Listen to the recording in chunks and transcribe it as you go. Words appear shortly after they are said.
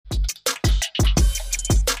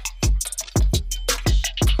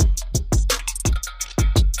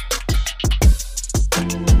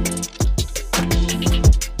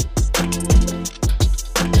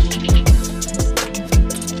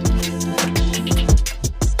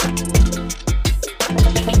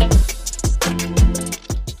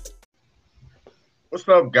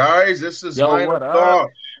up, guys? This is Yo, Final what up? Thought.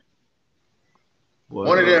 What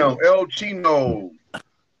One of them, up? El Chino.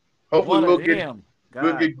 Hopefully, One we'll of get them.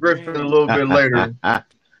 we'll God get Griffin a damn. little bit later.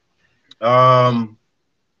 Um,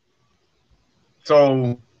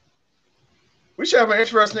 so we should have an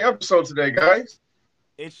interesting episode today, guys.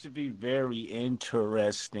 It should be very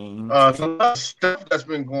interesting. There's a lot of stuff that's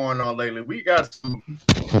been going on lately. We got some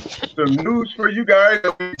news for you guys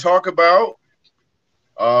that we talk about.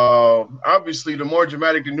 Obviously, the more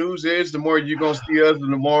dramatic the news is, the more you're gonna see us,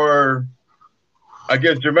 and the more I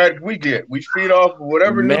guess dramatic we get. We feed off of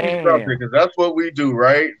whatever news is out there Man. because that's what we do,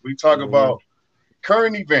 right? We talk Yeah. about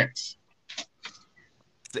current events,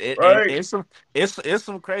 And right? it's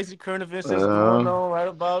some crazy current events that's going uh, on right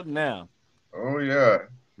about now. Oh yeah.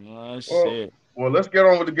 Oh Well, shit. let's get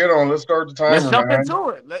on with the get on. Let's start the Let's timer, jump man. into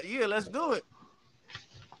it. Let's do it.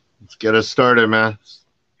 let's get us started, man.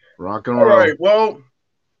 Rock and All right. roll. Well,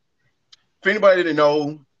 if anybody didn't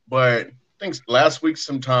know, but I think last week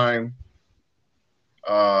sometime,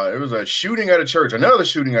 it was a shooting at a church. Another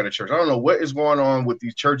shooting at a church. I don't know what is going on with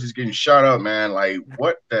these churches getting shot up, man. Like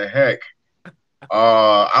what the heck?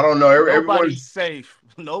 I don't know. Nobody's Everyone's safe.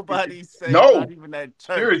 Nobody's safe. no, Not even that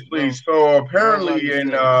church, seriously. bro. So apparently, Nobody's in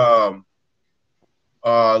safe.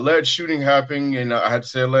 alleged shooting happening in I had to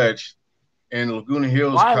say alleged in Laguna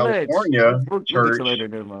Hills, Why ledge? California We'll get to church. later,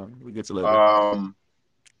 never mind. We'll get to later.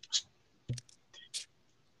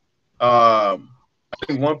 Um, I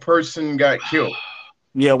think one person got killed.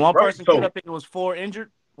 Yeah, one Right. person killed. I So think it was 4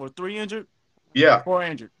 injured or 3 injured. yeah, 4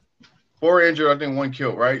 injured. 4 injured. I think one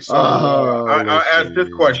killed. Right. So I Let's asked this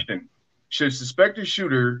see. question: should suspected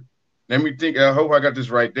shooter? Let me think. I hope I got this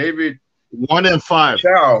right. One and five.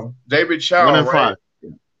 David One Chou, and right? five.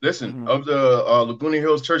 Listen, Mhm. of the Laguna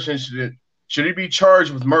Hills church incident, should he be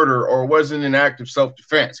charged with murder or was it an act of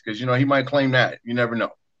self-defense? Because he might claim that. You never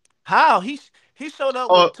know. How he showed up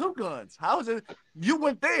Uh, with two guns? How is it? You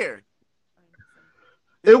went there.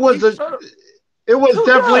 it He was a. showed up It was two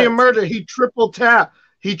definitely a guns. murder. He triple tapped.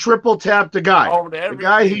 He triple tapped the guy. Over The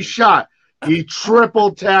guy he everything. shot. He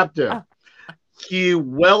triple tapped him. He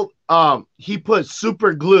put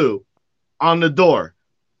super glue on the door.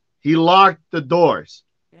 He locked the doors.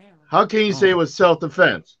 How can you say it Oh. was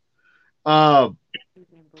self-defense? Um,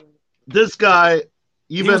 this guy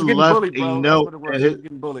He was even getting left bullied, a bro. That's note. what it was. He was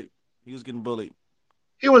getting bullied. He was getting bullied.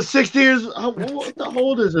 He was 60 years. What the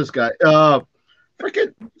old is this guy?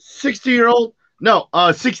 Freaking 60-year-old. No,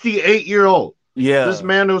 68-year-old. This Yeah.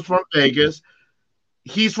 man was from Vegas.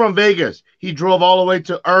 He's from Vegas. He drove all the way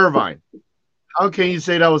to Irvine. How can you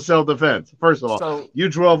say that was self-defense? First of all, So you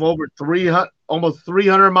drove over 300, almost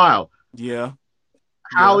 300 miles. yeah,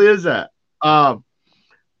 How yeah. is that?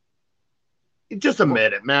 Just Well,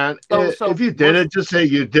 admit it, man. so If you did was it, just say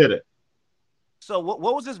you did it. what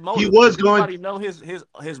was his He motive? was Does going. anybody know his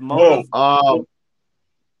Whoa. motive? Um,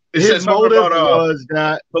 It his said something motive about was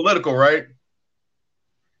that, political, right?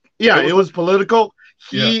 yeah, It it was was political.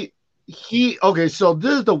 yeah. He. Okay, so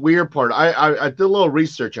this is the weird part. I did a little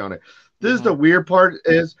research on it. This is Hmm. the weird part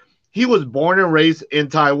is he was born and raised in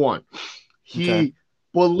Taiwan. Okay. He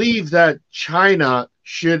believes that should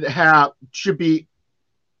be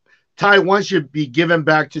Taiwan should be given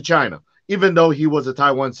back to China, even though he was a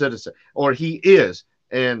Taiwan citizen, or he is,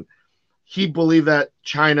 and he believed that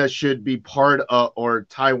China should be part of, or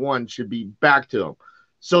Taiwan should be back to him.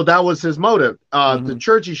 So that was his motive. The Hmm.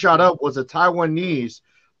 church he shot up was a Taiwanese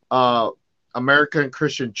uh, American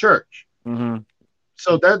Christian church. Hmm.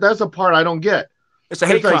 So that's a part I don't get. It's a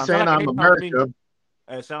It's hate like crime. Sound saying like a I'm hate crime to me. America.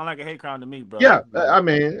 It sound like a hate crime to me, bro. Yeah, I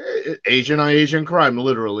mean, Asian on Asian crime,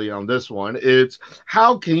 literally on this one. It's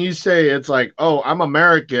how can you say it's like, oh, I'm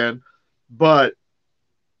American, but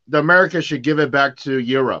the America should give it back to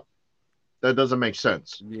Europe? That doesn't make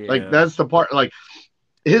sense. Like Yeah. that's the part. Like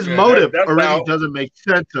his Yeah, that, motive that's already out. doesn't make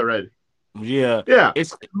sense already. Yeah. Yeah,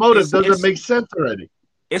 It's his motive it's doesn't it's make sense already.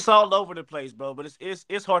 it's all over the place, bro. But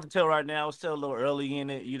it's hard to tell right now. It's still a little early in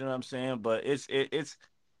it. You know what I'm saying? But it's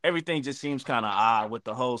everything just seems kind of odd with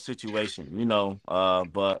the whole situation.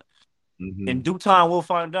 But in Mhm. due time, we'll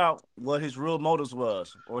find out what his real motives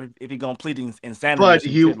was, or if he gonna plead insanity or But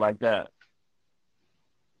some shit like that.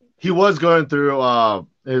 he was going through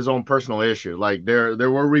his own personal issue. Like there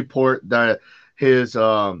were report that his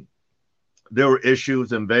there were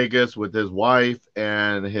issues in Vegas with his wife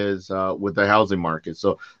and his with the housing market.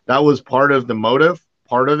 So that was part of the motive,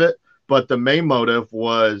 part of it. But the main motive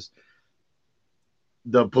was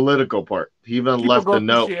the political part. He even People left a go through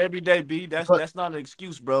note. shit every day, B. That's But that's not an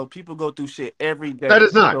excuse, bro. People go through shit every that day.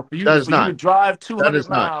 is not. So for you That is for you to not. drive two That hundred is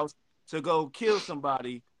not. miles to go kill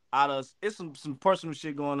somebody out of it's some personal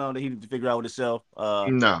shit going on that he needs to figure out with himself.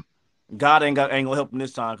 No. God ain't gonna help him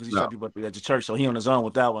this time because he No. shot people at the church, so he on his own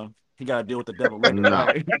with that one. He got to deal with the devil later. No.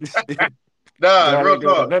 Right? Nah, God real ain't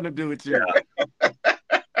got talk. nothing to do with you.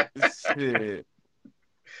 Shit.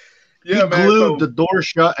 Yeah, He man. glued So the door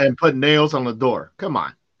shut and put nails on the door. Come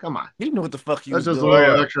on. He knew what the fuck he That's was just a doing.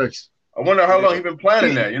 little yeah. extra. I wonder how long Yeah. he been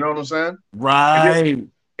planning that. You know what I'm saying? Right.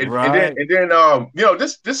 And Right. then you know,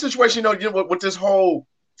 this situation, you know, with this whole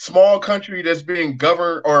small country that's being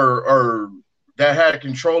governed or that had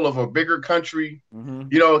control of a bigger country, Mm-hmm.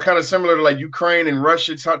 you know, kind of similar to like Ukraine and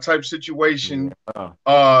Russia type situation.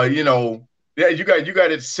 Yeah. You know, yeah, you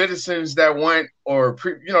got its citizens that want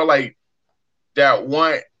you know, like that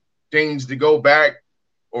want things to go back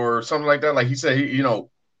or something like that. Like he said, you know,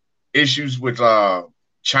 issues with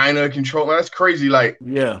China control. That's crazy. Like,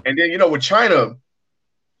 Yeah. and then you know, with China,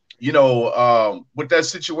 you know, with that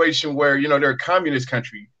situation where, you know, they're a communist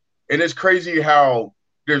country, and it's crazy how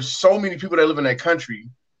there's so many people that live in that country,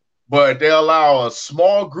 but they allow a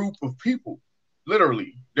small group of people,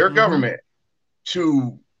 literally their government,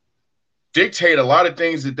 to dictate a lot of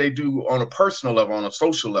things that they do on a personal level, on a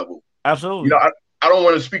social level. Absolutely. You know, I don't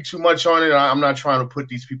want to speak too much on it. I'm not trying to put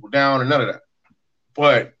these people down or none of that,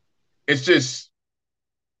 but it's just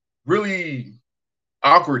really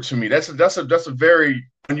awkward to me. That's a very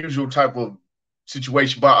unusual type of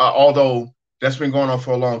situation. But although that's been going on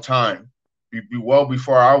for a long time, be well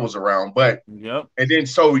before I was around. But Yep. and then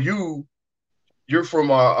so you're from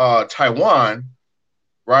Taiwan,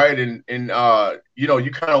 right? And you know,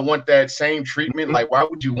 you kind of want that same treatment. Like, why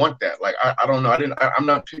would you want that? Like, I don't know. I'm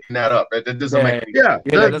not picking that up. That doesn't make any sense.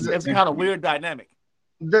 Yeah, that's kind of weird dynamic.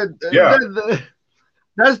 Yeah.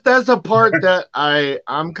 That's a part that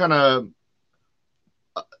I'm kind of,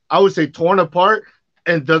 I would say, torn apart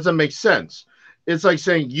and doesn't make sense. It's like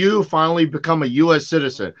saying you finally become a U.S.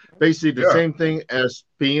 citizen. Basically the same thing as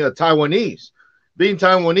being a Taiwanese. Being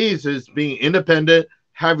Taiwanese is being independent,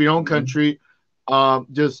 have your own country,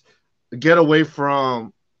 just get away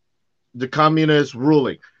from the communist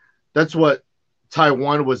ruling. That's what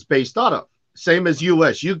Taiwan was based out of. Same as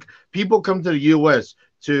U.S. People come to the U.S.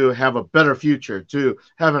 to have a better future, to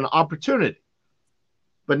have an opportunity.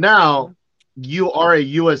 But now you are a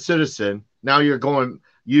U.S. citizen. Now you're going,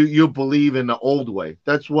 you believe in the old way.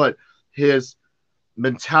 That's what his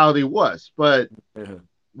mentality was. But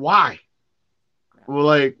why? Well,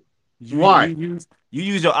 like, why? You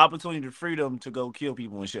use your opportunity to freedom to go kill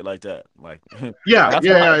people and shit like that. Like, yeah.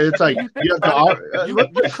 It's like you have to.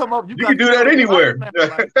 You come up. You can do that anywhere.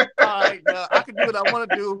 Like, all right, now I can do what I want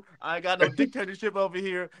to do. I ain't got no dictatorship over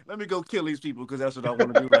here. Let me go kill these people because that's what I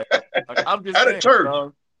want to do. Like I'm just at saying, a church.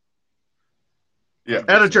 dog. Yeah,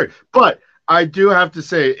 at a church. But I do have to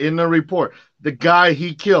say, in the report, the guy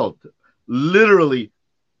he killed, literally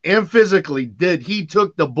and physically, he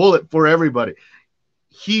took the bullet for everybody.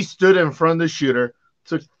 He stood in front of the shooter,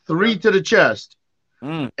 took 3 to the chest,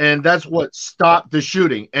 and that's what stopped the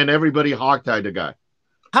shooting. And everybody hogtied the guy.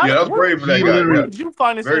 That was brave for that guy. Where did you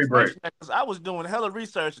find this Very information? Because I was doing hella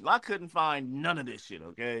research and I couldn't find none of this shit.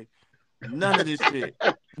 Okay, none of this shit.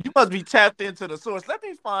 You must be tapped into the source. Let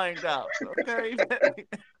me find out. Okay,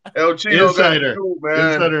 El Chino Insider, got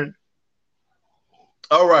man. Insider.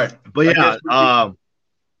 All right, but yeah,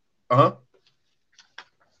 oh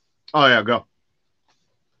yeah, go.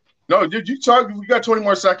 No, did you talk? We got 20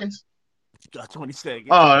 more seconds. You got 20 seconds.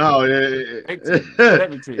 Oh no,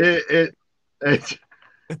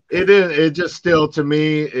 it just still, to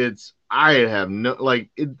me, it's, I have no, like,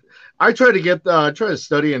 I try to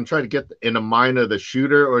study and try to get in the mind of the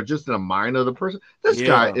shooter or just in the mind of the person. This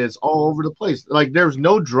guy is all over the place. Like, there's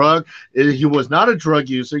no drug. He was not a drug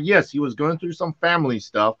user. Yes, he was going through some family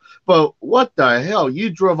stuff, but what the hell? You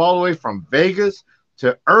drove all the way from Vegas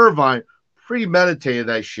to Irvine, premeditated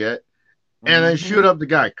that shit, and then shoot up the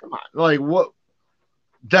guy. Come on, like, what?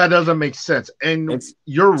 That doesn't make sense. And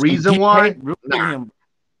your reason why?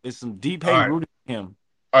 It's some deep hate rooted in him.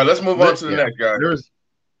 All right, let's move on to the next guy.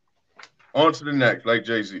 On to the next, like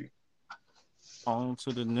Jay-Z. On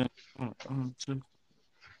to the next.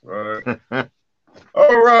 Right.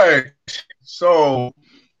 All right. So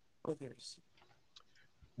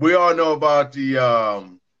we all know about the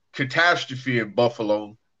catastrophe in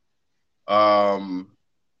Buffalo. You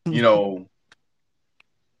know,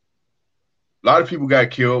 a lot of people got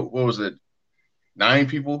killed. What was it? 9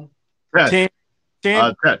 people? 10.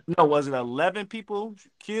 10. No, was it 11 people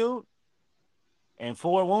killed and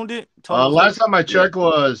 4 wounded? Last time I checked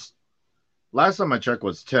was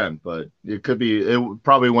 10, but it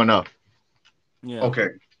probably went up. Yeah. Okay.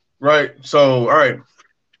 Right. So, all right.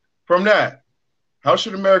 From that, how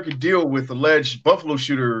should America deal with alleged Buffalo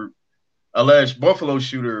shooter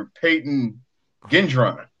Payton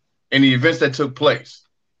Gendron? and the events that took place.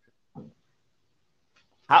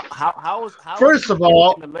 How First of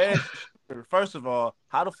all, first of all,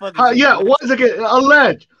 how the fuck is he yeah, once again,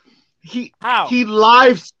 alleged. how He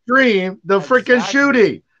live streamed the freaking exactly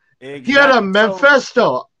shooting. He had a exactly so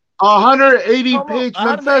manifesto, a 180 hold on, page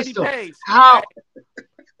 180 manifesto. page. How?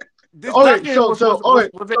 This Okay, document okay, was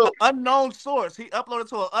an so unknown source. He uploaded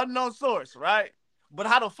to an unknown source, right? But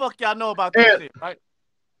how the fuck y'all know about this and shit, right?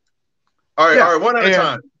 All right, yeah, all right, one at a and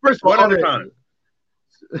time. first of One all, at a okay, time.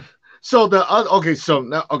 so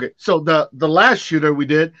the last shooter we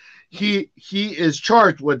did, he is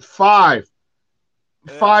charged with five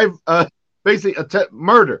Yeah. basically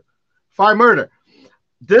murder, five murder.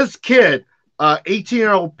 This kid,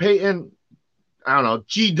 18-year-old Payton, I don't know,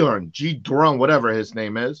 Gendron, whatever his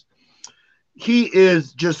name is, he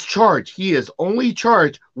is just charged. He is only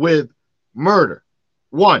charged with murder.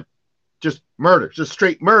 One, just murder, just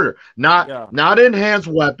straight murder. Yeah. Not enhanced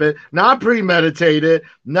weapon, not premeditated,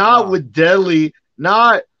 not Nah. with deadly,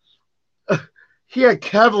 not he had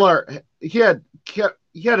Kevlar, he had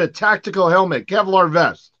a tactical helmet, Kevlar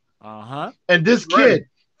vest. Uh-huh. And this Right.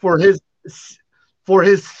 kid, for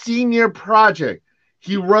his senior project,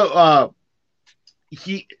 he wrote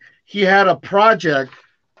he had a project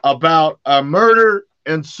about murder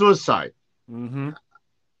and suicide. Mm-hmm.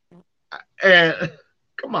 And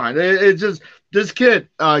come on, it just this kid,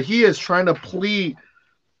 he is trying to plead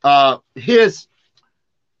his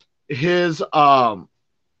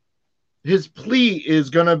plea is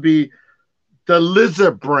gonna be the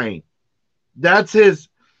lizard brain. That's his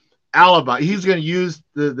alibi. He's gonna use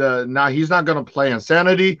the now he's not gonna play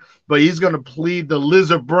insanity, but he's gonna plead the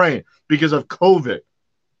lizard brain because of COVID.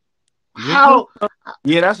 How?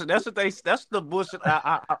 Yeah, that's what that's the bullshit.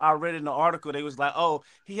 I read in the article. They was like, oh,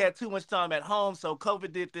 he had too much time at home, so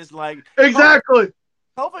COVID did this. Like, Exactly.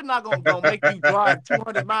 COVID not gonna make you drive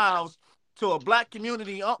 200 miles to a black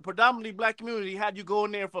community, predominantly black community. Had you go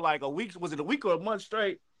in there for like a week? Was it a week or a month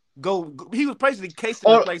straight? He was basically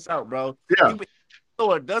casing the place out, bro. Yeah. He went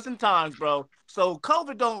a dozen times, bro. So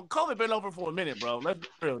COVID been over for a minute, bro. Let's be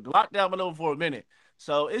real. The lockdown been over for a minute.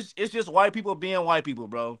 So it's just white people being white people,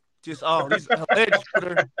 bro. Just he's alleged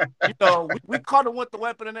shooter. You know, we caught him with the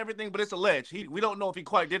weapon and everything, but it's alleged. We don't know if he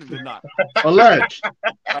quite did it or not. Alleged.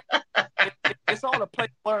 It's all a play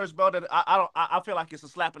words, bro. That I feel like it's a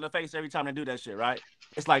slap in the face every time they do that shit, right?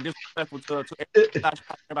 It's like disrespectful to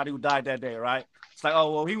everybody who died that day, right? It's like,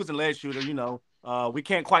 oh well, he was a alleged shooter, you know. We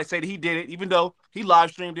can't quite say that he did it, even though he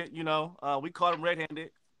live streamed it. You know, we caught him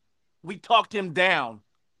red-handed. We talked him down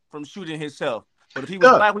from shooting himself. But if he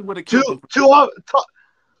was black, we would have killed him.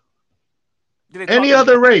 Any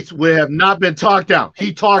other race would have not been talked down.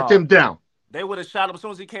 He talked him down. They would have shot him as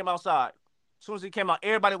soon as he came outside. As soon as he came out,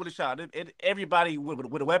 everybody would have shot. Everybody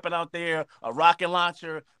with a weapon out there, a rocket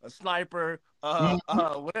launcher, a sniper,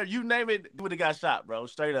 whatever you name it, would have got shot, bro.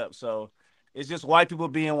 Straight up. So it's just white people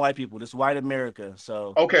being white people. This white America.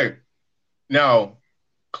 So okay, now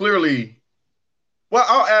clearly, well,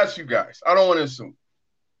 I'll ask you guys. I don't want to assume.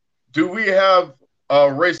 Do we have a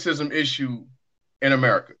racism issue in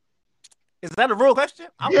America? Is that a real question?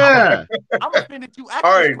 Yeah. I'm offended you asked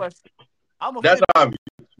this question. That's obvious,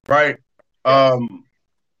 right? Yeah.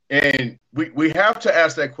 And we have to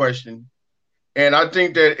ask that question, and I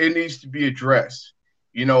think that it needs to be addressed.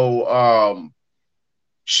 You know,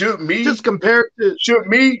 should me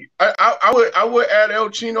I would add El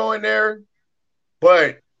Chino in there,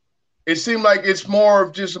 but it seemed like it's more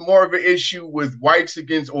of an issue with whites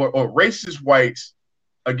against or racist whites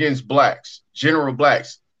against blacks, general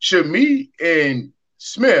blacks. Should me and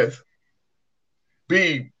Smith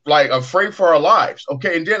be like afraid for our lives?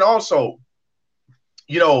 Okay, and then also,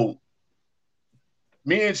 you know,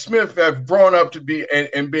 me and Smith have grown up to be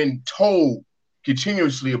and been told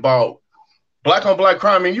continuously about black on black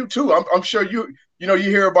crime, and you too. I'm sure you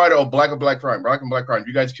hear about it. Oh, black on black crime, black on black crime.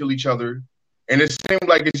 You guys kill each other, and it seems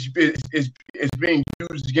like it's being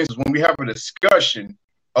used against us when we have a discussion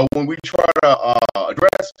or when we try to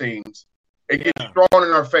address things. It gets thrown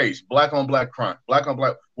in our face. Black on black crime. Black on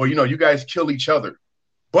black. Well, you know, you guys kill each other.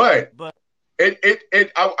 But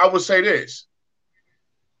I would say this.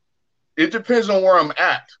 It depends on where I'm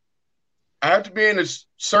at. I have to be in a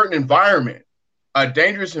certain environment, a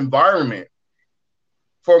dangerous environment,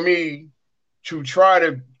 for me to try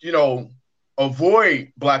to, you know,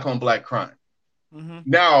 avoid black on black crime. Mm-hmm.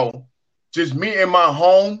 Now, just me in my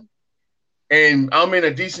home and I'm in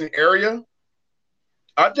a decent area,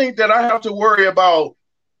 I think that I have to worry about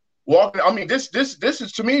walking. I mean, this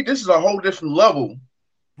is to me, this is a whole different level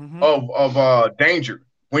of danger.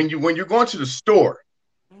 When you're going to the store,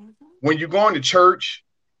 when you're going to church,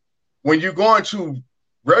 when you're going to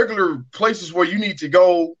regular places where you need to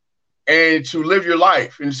go and to live your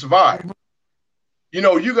life and survive. You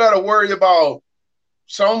know, you got to worry about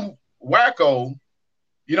some wacko,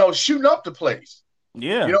 you know, shooting up the place.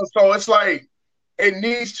 Yeah. You know, so it's like it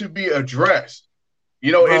needs to be addressed.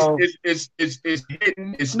 You know, Bro. it's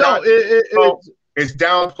hidden. It's No, not. It's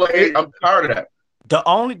downplayed. I'm tired of that. The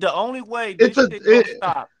only way this shit gonna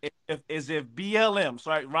stop is if BLMs,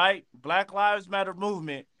 right? Black Lives Matter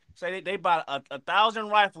movement say they bought a 1,000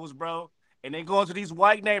 rifles, bro, and they go into these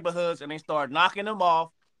white neighborhoods and they start knocking them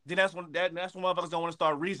off. Then that's when motherfuckers don't want to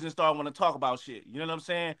start reasoning, start want to talk about shit. You know what I'm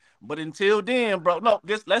saying? But until then, bro, no,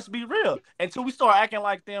 let's be real. Until we start acting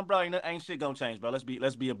like them, bro, ain't shit gonna change, bro. Let's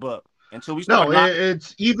be a buck. Until we start.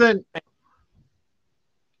 It's even.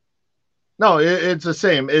 No, it's the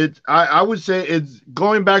same. I would say it's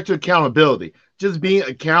going back to accountability. Just being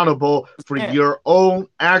accountable for your own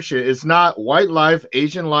action. It's not white life,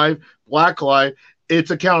 Asian life, black life. It's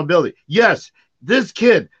accountability. Yes, this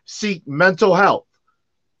kid seek mental health.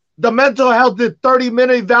 The mental health did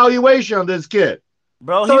 30-minute evaluation on this kid.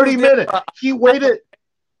 Bro, 30 minutes. He waited.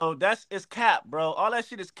 Oh, it's cap, bro. All that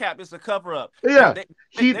shit is cap. It's a cover up. Yeah.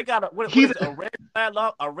 They got a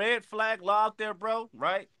red flag law out there, bro,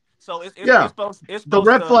 right? So it's supposed the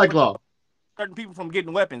red flag law. Certain people from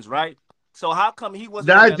getting weapons, right? So how come he wasn't?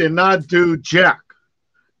 That did not do jack.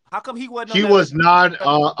 How come he wasn't? He was not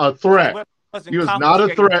a threat. He was not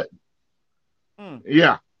a threat.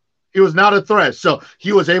 Yeah, he was not a threat. So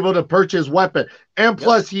he was able to purchase weapon, and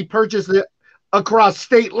plus he purchased it across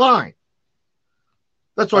state line.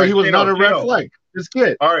 That's why he was not a red flag. This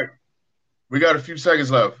kid. All right, we got a few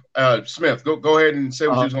seconds left. Smith, go ahead and say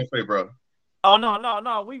what you was gonna say, bro. Oh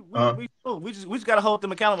no. We just gotta hold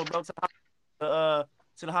them accountable, bro.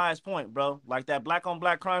 To the highest point, bro. Like that black on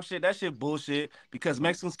black crime shit, that shit bullshit. Because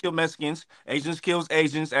Mexicans kill Mexicans, Asians kills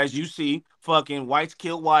Asians, as you see. Fucking whites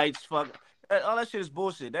kill whites. Fuck, all that shit is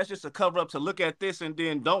bullshit. That's just a cover up to look at this and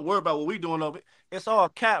then don't worry about what we doing over it. It's all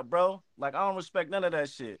cap, bro. Like I don't respect none of that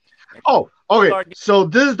shit. Oh, okay. So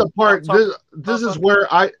this is the part. This is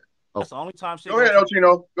where I. That's the only time shit. Go ahead, El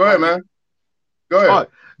Chino. Go ahead, man. Go ahead. Right.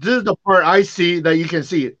 This is the part I see that you can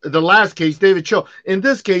see. The last case, David Chou. In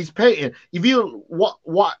this case, Payton. If you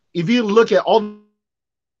if you look at all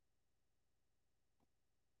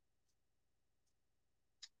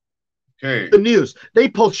the news, they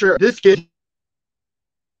picture this kid.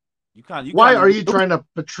 Why are you trying to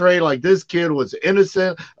portray like this kid was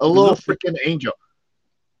innocent, a little freaking angel?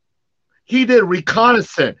 He did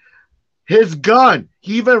reconnaissance. His gun.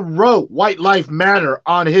 He even wrote "White Life Matter"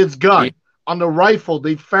 on his gun. On the rifle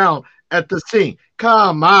they found at the scene.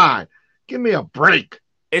 Come on, give me a break.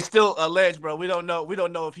 It's still alleged, bro. We don't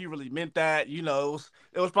know if he really meant that. You know,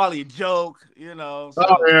 it was probably a joke. You know.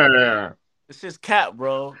 So yeah. It's just cap,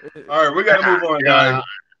 bro. All right, we gotta move on, guys.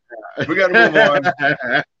 We gotta move on.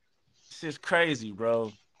 It's just crazy,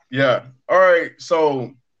 bro. Yeah. All right.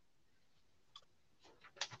 So,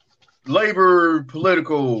 labor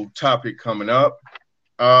political topic coming up.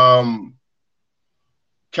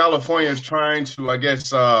 California is trying to, I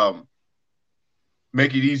guess,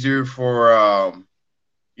 make it easier for,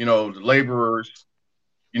 the laborers,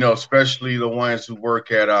 especially the ones who work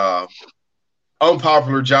at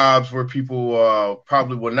unpopular jobs where people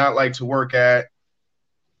probably would not like to work at.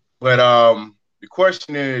 But the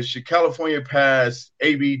question is, should California pass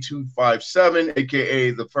AB 257,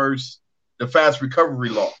 aka the Fast Recovery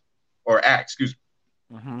Law or Act, excuse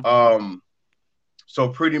me. Mm-hmm. So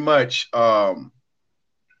pretty much,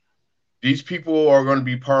 these people are going to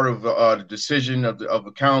be part of the decision of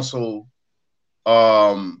the council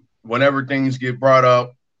whenever things get brought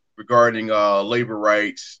up regarding labor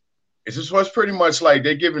rights. It's just what's pretty much like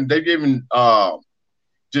they're giving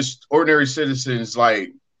just ordinary citizens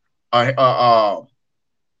like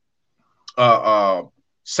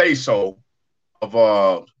say so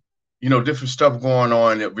of different stuff going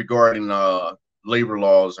on regarding labor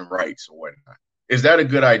laws and rights or whatnot. Is that a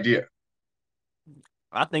good idea?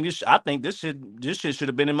 I think this shit should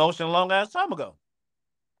have been in motion a long ass time ago.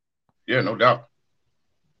 Yeah, no doubt.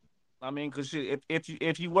 I mean, because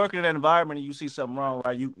if you work in that environment and you see something wrong,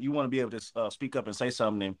 right, you want to be able to speak up and say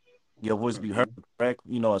something and your voice be heard, correct?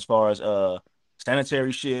 As far as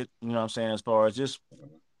sanitary shit, you know what I'm saying? As far as just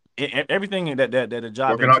everything that a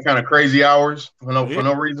job working all kind of crazy hours for no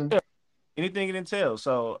reason. Yeah. Anything it entails.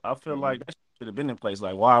 So I feel like that should have been in place.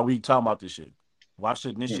 Like, why are we talking about this shit? Why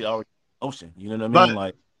shouldn't this shit already be in motion? You know what I mean?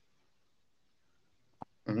 Like,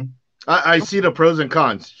 I see the pros and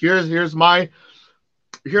cons. Here's my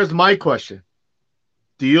question.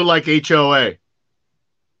 Do you like HOA?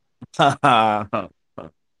 Now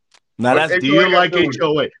that's do you like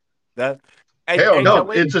HOA? Hell no.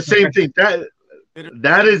 No, it's the same thing.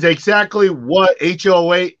 That is exactly what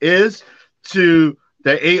HOA is to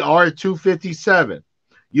the AR 257.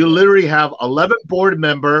 You literally have 11 board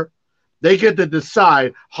member. They get to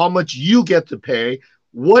decide how much you get to pay.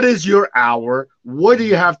 What is your hour? What do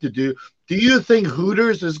you have to do? Do you think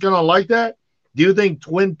Hooters is going to like that? Do you think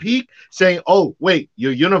Twin Peak saying, oh, wait,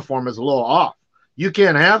 your uniform is a little off? You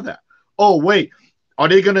can't have that. Oh, wait. Are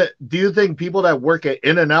they going to – do you think people that work at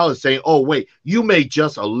In-N-Out is saying, oh, wait, you make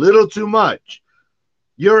just a little too much?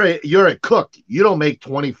 You're a cook. You don't make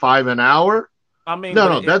 $25 an hour. I mean,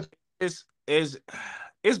 that's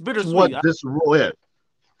bittersweet. What this rule is.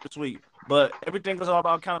 Bittersweet, but everything is all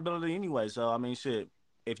about accountability anyway. So I mean, shit.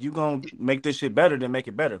 If you gonna make this shit better, then make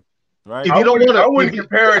it better, right? I wouldn't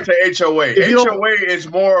compare it to HOA. HOA is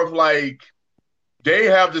more of like they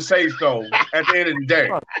have to say so at the end of the day.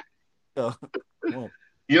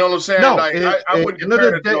 You know what I'm saying? No, I wouldn't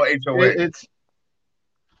compare it to HOA. It's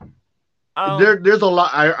there's a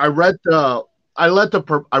lot. I read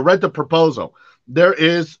the proposal. There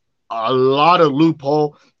is a lot of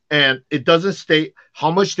loophole, and it doesn't state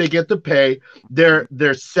how much they get to pay. Their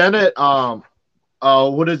Senate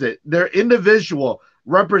what is it? Their individual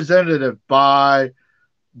representative by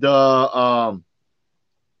the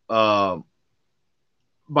what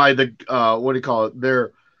do you call it?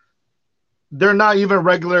 They're not even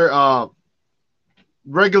regular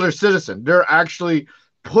citizen. They're actually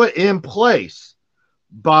put in place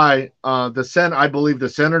by I believe the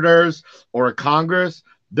senators or Congress.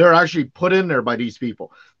 They're actually put in there by these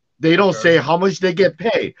people. They don't say how much they get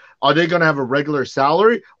paid. Are they going to have a regular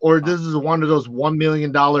salary, or this is one of those $1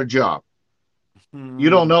 million job?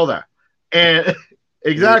 You don't know that. And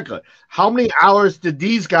exactly, how many hours did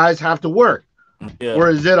these guys have to work? Yeah.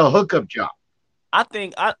 Or is it a hookup job? I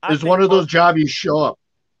think it's one of those jobs you show up.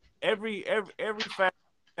 Every family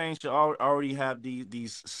chain should already have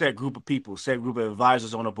these set group of people, set group of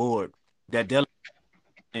advisors on the board that delegate.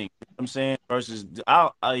 You know what I'm saying? Versus,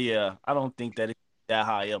 I don't think that it's that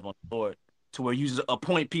high up on the board to where you just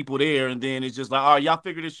appoint people there and then it's just like, all right, y'all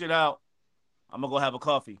figure this shit out. I'm gonna go have a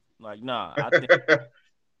coffee. Like, nah. I think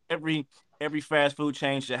every fast food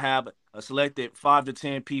chain should have a selected 5 to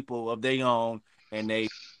 10 people of their own, and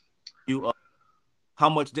how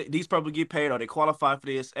much these people get paid, or they qualify for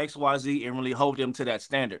this XYZ, and really hold them to that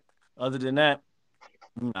standard. Other than that,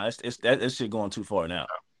 it's shit going too far now.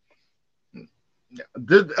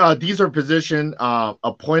 These are positions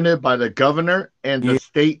appointed by the governor and the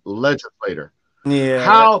state legislator. Yeah.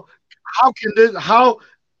 How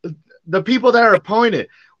the people that are appointed,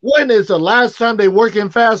 when is the last time they work in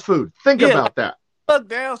fast food? Think about that. Look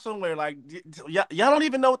down somewhere, like y'all don't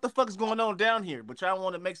even know what the fuck is going on down here, but y'all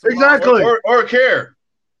want to make some exactly or care,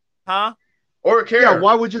 huh? Or care. Yeah,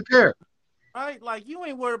 why would you care? Right, like you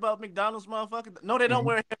ain't worried about McDonald's, motherfucker. No, they don't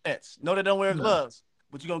wear hairnets. No, they don't wear gloves.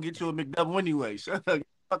 But you're going to get you a McDouble anyway. Shut the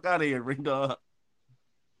fuck out of here, ring dog.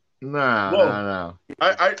 No.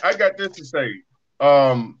 I got this to say.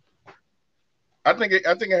 I think it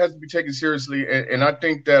has to be taken seriously, and I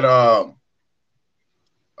think that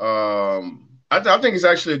I think it's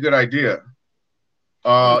actually a good idea.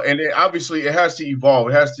 And obviously it has to evolve.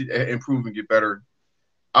 It has to improve and get better.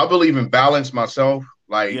 I believe in balance myself,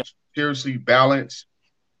 seriously balance.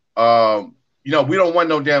 We don't want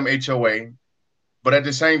no damn HOA. But at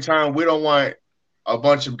the same time, we don't want a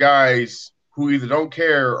bunch of guys who either don't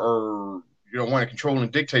care or want to control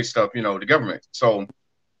and dictate stuff, the government. So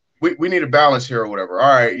we need a balance here or whatever. All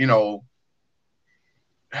right,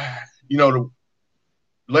 the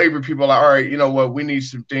labor people are like, all right, you know what, we need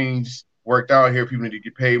some things worked out here. People need to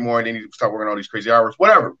get paid more. They need to start working all these crazy hours,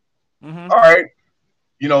 whatever. Mm-hmm. All right.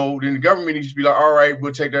 Then the government needs to be like, all right,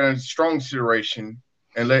 we'll take that into strong consideration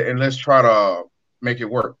and let's try to make it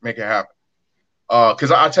work, make it happen.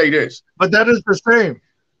 Because I'll tell you this. But that is the same.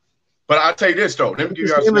 But I'll tell you this, though. Let me give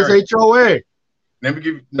you a scenario. Same as HOA. Let me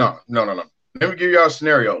give you – no. Let me give you a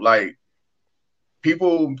scenario. Like,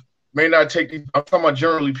 people may not take these – I'm talking about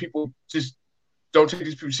generally people just don't take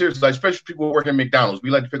these people seriously, like especially people who work at McDonald's. We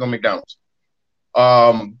like to pick on McDonald's.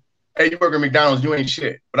 Hey, you work at McDonald's, you ain't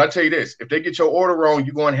shit. But I tell you this. If they get your order wrong,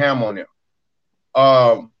 you going ham on them.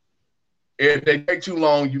 If they take too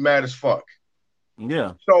long, you mad as fuck.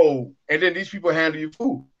 Yeah. So, and then these people handle your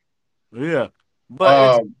food. Yeah.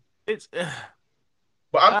 But it's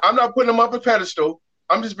but I'm not putting them up a pedestal.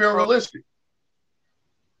 I'm just being realistic.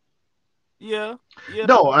 Yeah.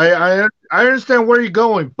 No, I understand where you're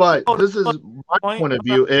going, but this is my point of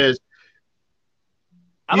view is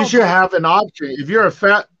you should have an option. If you're a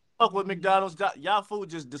fat fuck with McDonald's, y'all food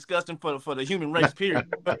just disgusting for the human race, period.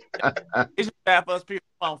 It's just bad for us, period.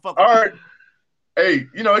 All right. Hey,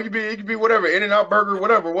 it could be whatever, In-N-Out Burger,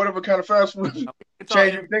 whatever kind of fast food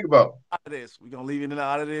chain you think about. Out of this, we're gonna leave it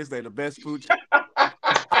out of this. They're the best food.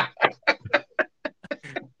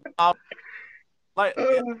 Like,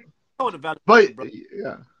 hold a valid But point, bro.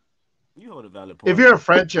 yeah, You hold a valid if point. you're a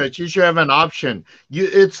franchise, you should have an option.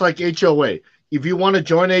 It's like HOA. If you want to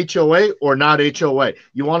join HOA or not HOA,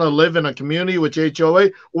 you want to live in a community with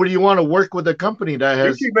HOA, or do you want to work with a company that You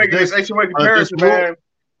has keep making this HOA comparison, man.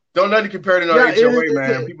 Don't nothing compare to no HOA,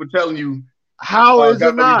 man. People telling you how is it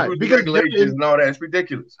got these not? rules and Because regulations and all that. It's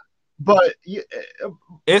ridiculous. but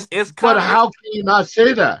It's but how can you not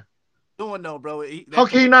say that? doing though, bro. How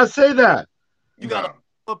can you not say that? You got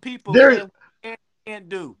a people There, saying can't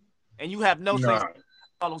do, and you have no say.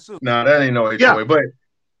 Follow suit. Nah, that ain't no HOA. Yeah.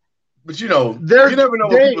 But you never know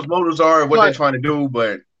what people's motives are and what they're trying to do.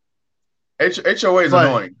 But HOA is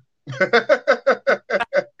annoying.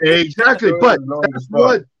 Exactly, but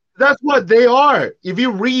that's what they are. If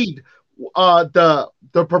you read the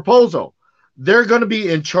proposal, they're going to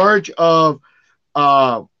be in charge of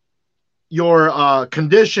your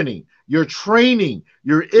conditioning, your training,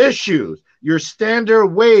 your issues, your standard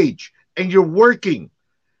wage, and your working.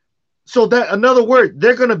 So that, in other words,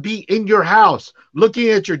 they're going to be in your house, looking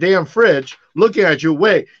at your damn fridge, looking at you.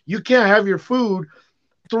 Wait, you can't have your food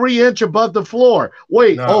 3 inches above the floor.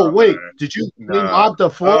 Wait, wait, did you clean up the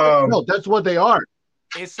floor? No, that's what they are.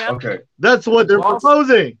 Okay, that's what they're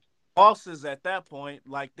proposing. Bosses at that point,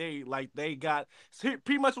 like they got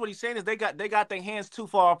pretty much what he's saying is they got their hands too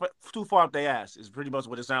far up their ass. Is pretty much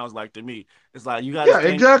what it sounds like to me. It's like you got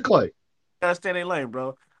exactly. You gotta stay in their lane,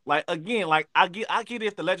 bro. Like again, like I get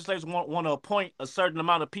if the legislators want to appoint a certain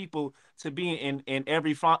amount of people to be in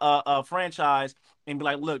every franchise and be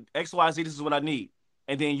like, look, XYZ, this is what I need,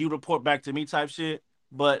 and then you report back to me type shit.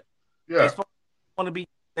 But as far as want to be,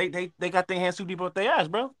 they got their hands too deep up their ass,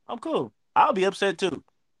 bro. I'm cool. I'll be upset too.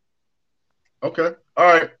 Okay. All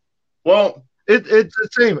right. Well, it's the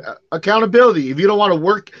same accountability. If you don't want to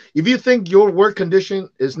work, if you think your work condition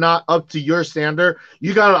is not up to your standard,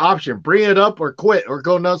 you got an option: bring it up or quit or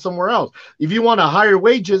go somewhere else. If you want to higher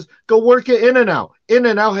wages, go work at In-N-Out.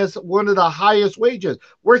 In-N-Out has one of the highest wages.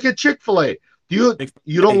 Work at Chick-fil-A. You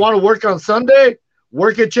don't want to work on Sunday?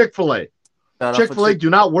 Work at Chick-fil-A. Chick-fil-A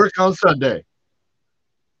do not work on Sunday.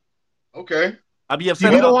 Okay. I'd be upset.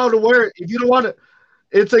 If you don't want to wear, if you don't want to.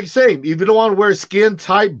 It's like same. If you don't want to wear skin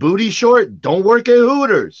tight booty short, don't work at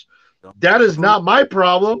Hooters. That is not my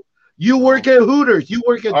problem. You work at Hooters. You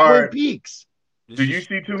work at Twin Peaks. Do you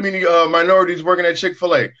see too many minorities working at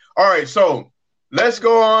Chick-fil-A? All right, so let's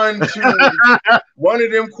go on to one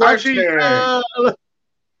of them questions.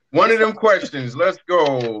 One of them questions. Let's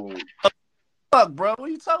go. Fuck, bro. What are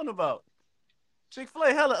you talking about?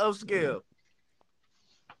 Chick-fil-A hella upscale.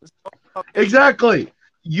 Exactly.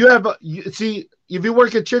 See, if you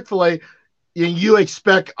work at Chick-fil-A, and you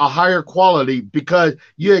expect a higher quality because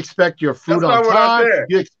you expect your food on time.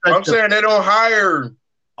 I'm saying they don't hire.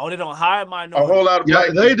 Oh, they don't hire minorities. A whole lot of black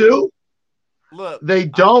people. They do. Look, they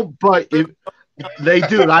don't, but if they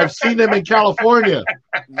do, I've seen them in California.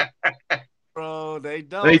 Bro, they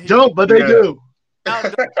don't. They don't, but they do.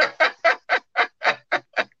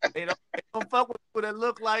 They don't fuck with people that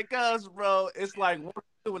look like us, bro. It's like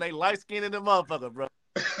when they light skinned in the motherfucker, bro.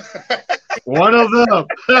 One of them.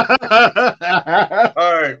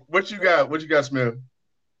 All right, what you got? What you got, Smith?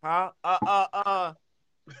 Huh?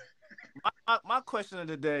 My question of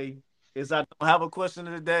the day is I don't have a question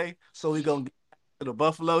of the day, so we gonna get to the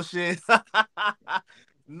Buffalo shit.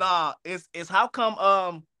 Nah, it's how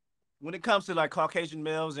come when it comes to like Caucasian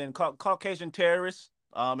males and Caucasian terrorists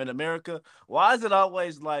in America, why is it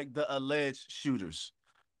always like the alleged shooters?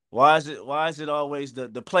 Why is it always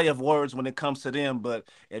the play of words when it comes to them? But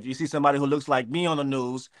if you see somebody who looks like me on the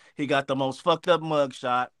news, he got the most fucked up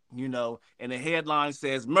mugshot, and the headline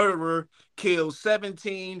says murderer kills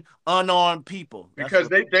 17 unarmed people. Because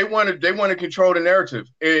they want to control the narrative.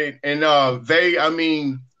 And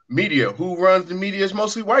media. Who runs the media is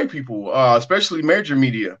mostly white people, especially major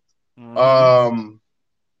media. Mm-hmm.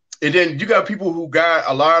 And then you got people who got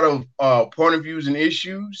a lot of point of views and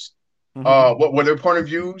issues. Mm-hmm. What their point of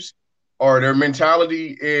views or their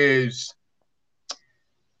mentality is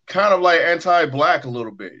kind of like anti-black a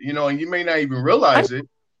little bit, and you may not even realize it.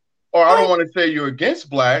 Or I don't want to say you're against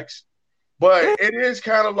blacks, but it is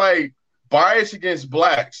kind of like bias against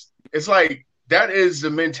blacks. It's like that is the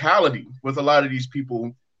mentality with a lot of these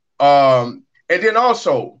people. And then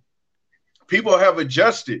also people have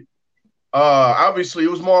adjusted. Obviously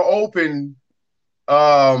it was more open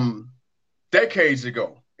decades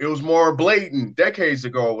ago. It was more blatant decades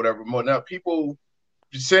ago or whatever. Now people,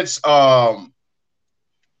 since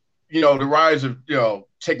the rise of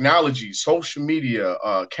technology, social media,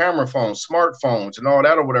 camera phones, smartphones, and all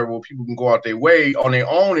that or whatever, where people can go out their way on their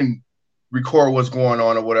own and record what's going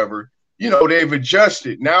on or whatever. They've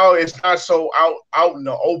adjusted. Now it's not so out in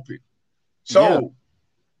the open. So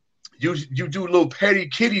you do little petty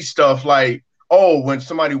kitty stuff like, oh, when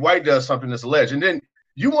somebody white does something that's alleged, and then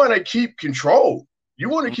you want to keep control. You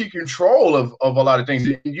want to keep control of a lot of things.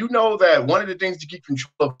 And you know that one of the things to keep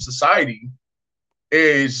control of society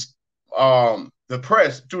is the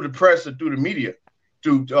press, through the media,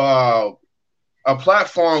 through a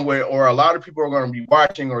platform or a lot of people are going to be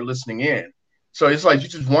watching or listening in. So it's like you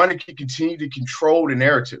just want to continue to control the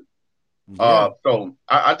narrative. So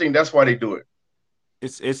I think that's why they do it.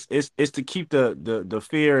 It's to keep the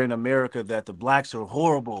fear in America that the blacks are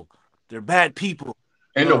horrible, they're bad people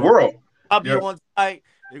in the world. I'll be on site.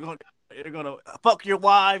 They're gonna fuck your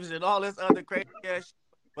wives and all this other crazy ass.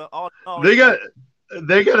 But all they got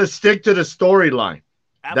to stick to the storyline.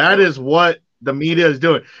 That is what the media is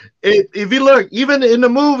doing. If you look, even in the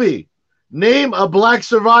movie, name a black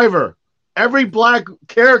survivor. Every black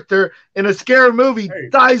character in a scary movie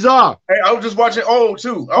dies off. Hey, I was just watching Old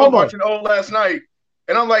too. I was watching Old last night,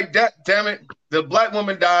 and I'm like, damn it, the black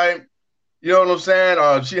woman died. You know what I'm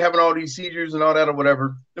saying? She having all these seizures and all that or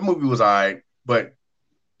whatever. The movie was all right, but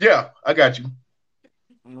yeah, I got you.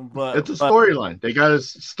 But it's a storyline. They got to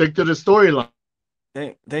stick to the storyline.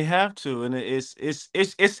 They have to, and it's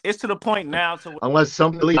to the point now. Unless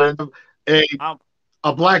somebody a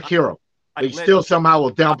black hero, they still somehow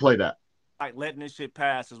will downplay that. Like letting this shit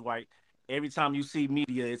pass is like every time you see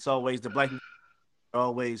media, it's always the black.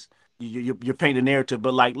 Always you're painting a narrative,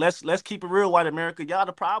 but like let's keep it real, white America. Y'all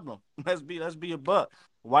the problem. Let's be a buck.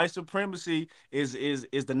 White supremacy is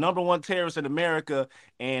the number one terrorist in America,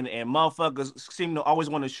 and motherfuckers seem to always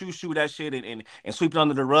want to shoo that shit and sweep it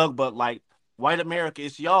under the rug. But like white America,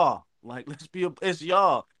 it's y'all. Like it's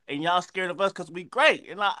y'all, and y'all scared of us because we great.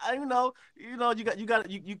 And you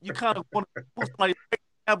kind of want to pull somebody,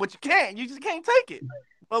 but you can't. You just can't take it.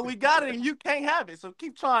 But we got it, and you can't have it. So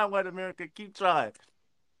keep trying, white America. Keep trying.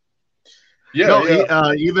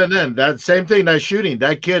 Yeah, even then, that same thing, that shooting,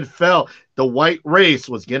 that kid fell. The white race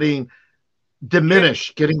was getting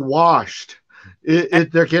diminished, getting washed.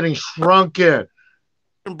 They're getting shrunken.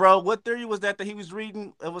 Bro, what theory was that he was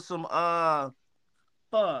reading? It was some fuck.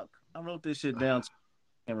 I wrote this shit down. I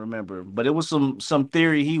can't remember, but it was some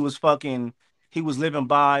theory he was living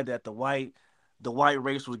by, that the white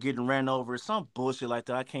race was getting ran over. Some bullshit like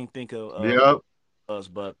that. I can't think of us,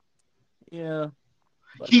 but yeah.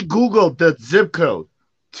 He Googled the zip code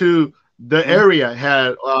to the area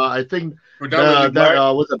had I think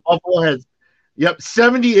that was a Buffalo had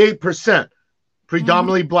 78%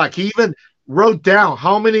 predominantly black. He even wrote down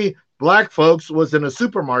how many black folks was in a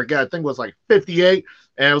supermarket. I think it was like 58,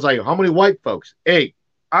 and it was like, how many white folks? 8.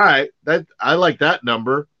 All right, I like that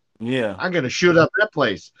number. Yeah, I'm gonna shoot up that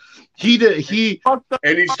place. He and he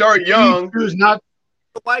started young. He was not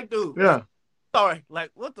the white dude. Yeah. Sorry,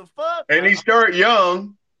 like what the fuck? And he started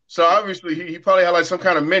young, so obviously he probably had like some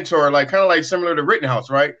kind of mentor, like kind of like similar to Rittenhouse,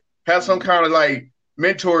 right? Had some kind of like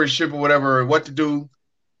mentorship or whatever, what to do.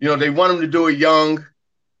 They want him to do it young,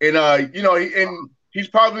 and he's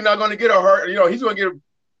probably not going to get a hurt.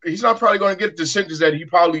 He's not probably going to get the sentence that he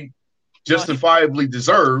probably justifiably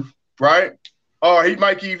deserved, right? Or he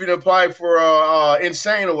might even apply for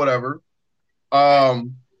insane or whatever. So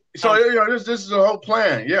this is a whole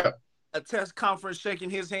plan, yeah. A test conference shaking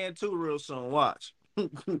his hand too real soon. Watch.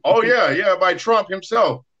 Oh yeah, by Trump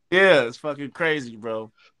himself. Yeah, it's fucking crazy,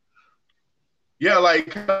 bro. Yeah,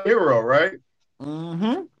 like Hero, right?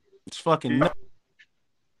 Mm-hmm. It's fucking nuts.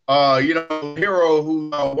 Hero who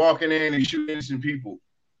walking in and shooting innocent people,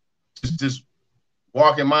 just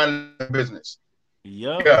walking, minding their business.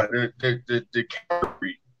 Yeah, the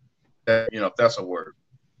cowardly, if that's a word,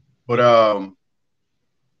 but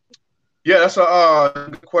yeah, that's a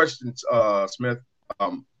good question, Smith.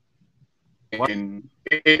 And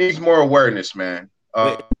it needs more awareness, man.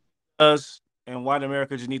 Us and white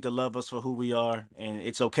America just need to love us for who we are, and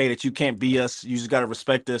it's okay that you can't be us. You just got to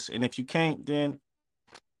respect us, and if you can't, then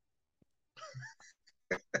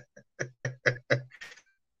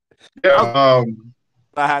yeah.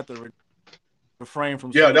 I have to refrain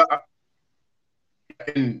from. And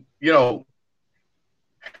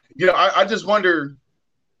I just wonder,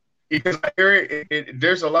 because I hear it,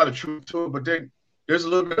 there's a lot of truth to it, but there's a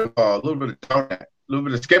little bit of doubt, a little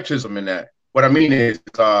bit of skepticism in that. What I mean is,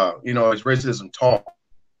 it's racism talk.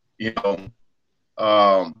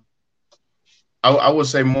 I would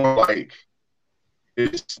say more like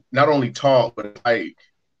it's not only talk, but like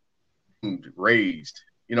raised.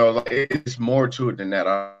 Like it's more to it than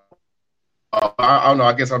that. I don't know.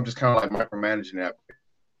 I guess I'm just kind of like micromanaging that.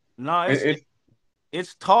 No, It,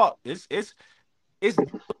 it's taught. It's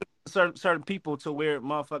certain people to where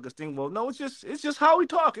motherfuckers think, well, no, it's just how we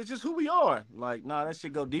talk. It's just who we are. Like, nah, that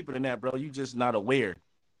shit go deeper than that, bro. You just not aware.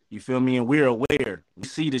 You feel me? And we're aware. We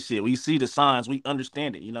see the shit. We see the signs. We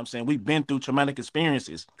understand it. You know what I'm saying? We've been through traumatic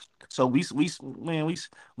experiences. So we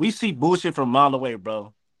see bullshit from a mile away,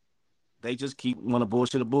 bro. They just keep want to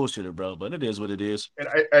bullshit a bullshitter, bro. But it is what it is.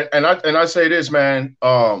 and I say this, man.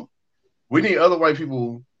 We need other white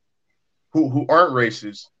people who aren't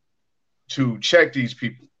racist to check these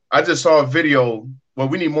people. I just saw a video. Well,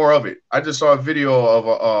 we need more of it. I just saw a video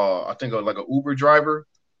of I think like an Uber driver,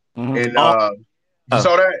 and you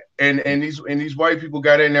saw that, and these white people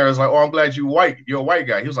got in there. It's like, oh, I'm glad you're a white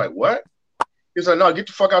guy. He was like, what? He was like, no, get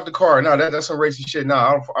the fuck out the car. No, that's some racist shit. No,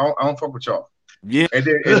 I don't fuck with y'all. Yeah. And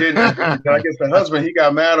then I guess the husband, he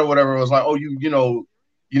got mad or whatever. It was like, oh, you know,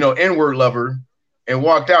 N-word lover, and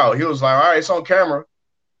walked out. He was like, all right, it's on camera.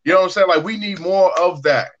 You know what I'm saying? Like, we need more of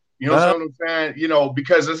that. You know what I'm saying? You know,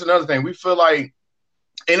 because that's another thing. We feel like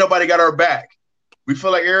ain't nobody got our back. We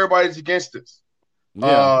feel like everybody's against us.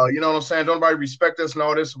 Yeah. You know what I'm saying? Don't nobody respect us and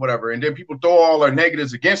all this, whatever. And then people throw all our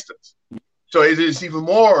negatives against us. So it's even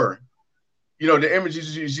more, you know, the image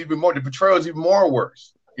is even more, the portrayal is even more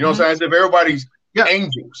worse. You know what I'm saying? As if everybody's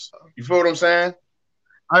angels. You feel what I'm saying?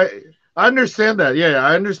 I understand that. Yeah,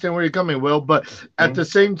 I understand where you're coming, Will. But at the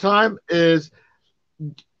same time, this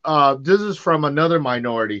is from another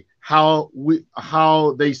minority. How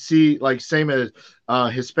they see, like, same as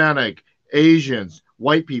Hispanic, Asians,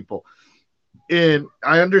 white people. And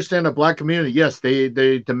I understand the black community. Yes, they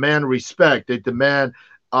demand respect. They demand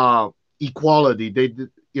equality. They,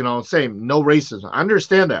 you know, same, no racism. I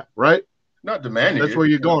understand that, right? Not demanding. That's where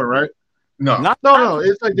you're going, right? No. No.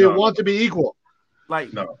 It's like they want to be equal.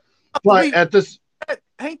 Like, no. But at this,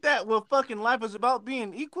 ain't that what fucking life is about,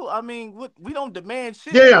 being equal? I mean, we don't demand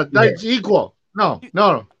shit. Yeah, that's equal. No.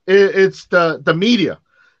 It's the media.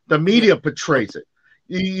 The media portrays it.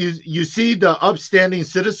 You see the upstanding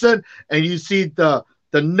citizen, and you see the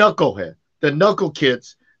knucklehead, the knuckle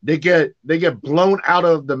kids. They get blown out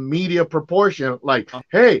of the media proportion. Like,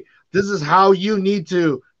 hey, this is how you need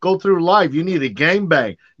to go through life. You need to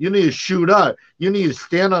gangbang. You need to shoot up. You need to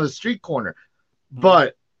stand on the street corner.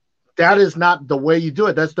 But that is not the way you do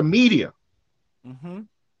it. That's the media.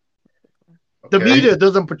 The media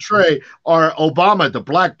doesn't portray our Obama, the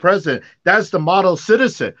black president. That's the model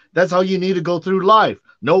citizen. That's how you need to go through life.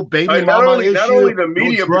 No baby mama issue. Not only the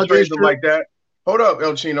media portrays them like that. Hold up,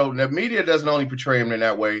 El Chino. The media doesn't only portray them in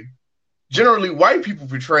that way. Generally, white people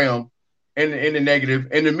portray them in the negative,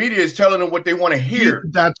 and the media is telling them what they want to hear.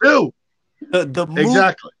 That too.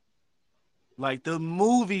 Exactly. Like the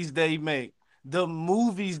movies they make. The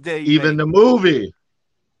movie.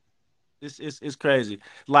 It's crazy.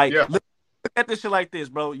 Like, look at this shit like this,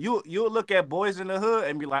 bro. You'll look at Boys in the Hood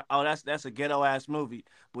and be like, oh, that's a ghetto ass movie.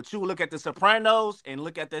 But you look at The Sopranos and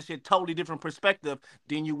look at that shit totally different perspective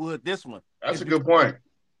than you would this one. That's a good point.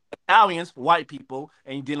 Italians, white people,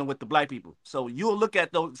 and you're dealing with the black people. So you'll look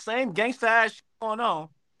at the same gangsta ass shit going on.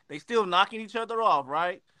 They still knocking each other off,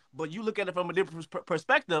 right? But you look at it from a different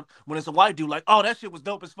perspective when it's a white dude, like, oh, that shit was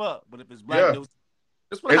dope as fuck. But if it's black dude,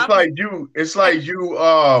 it's like you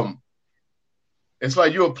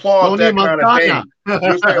applaud that kind of thing.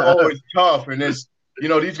 You say, oh, it's tough, and it's, you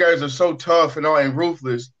know, these guys are so tough and all and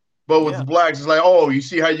ruthless. But with the blacks, it's like, oh, you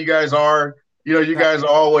see how you guys are. You know, you guys are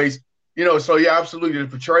always, you know. So yeah, absolutely, the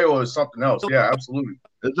portrayal is something else. Yeah, absolutely,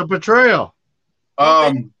 it's a portrayal.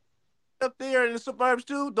 Up there in the suburbs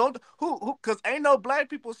too, because ain't no black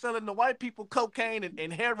people selling the white people cocaine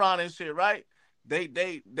and heroin and shit, right? They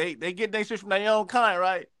get their shit from their own kind,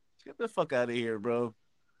 right? Get the fuck out of here, bro.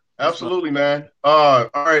 Absolutely, man. All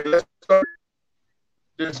right, let's start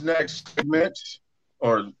this next segment.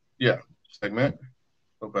 Segment.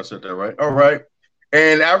 Hope I said that right. All right.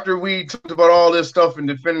 And after we talked about all this stuff and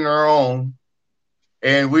defending our own,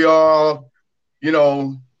 and we all, you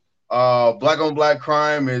know, black on black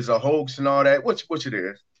crime is a hoax and all that, which it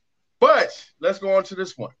is. But let's go on to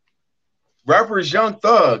this one. Rappers Young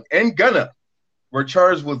Thug and Gunna were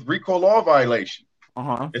charged with RICO law violation.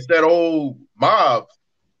 It's that old mob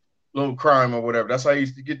little crime or whatever. That's how you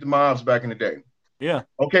used to get the mobs back in the day. Yeah.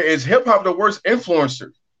 Okay, is hip hop the worst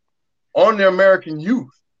influencer on the American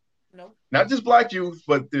youth? No. Not just black youth,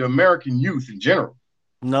 but the American youth in general.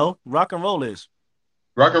 No, rock and roll is.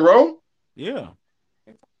 Rock and roll? Yeah.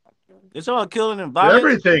 It's all killing and violence.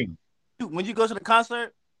 Everything. When you go to the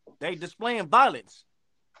concert, they displaying violence.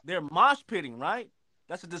 They're mosh pitting, right?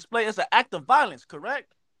 That's a display. It's an act of violence,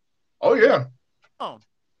 correct? Oh, yeah.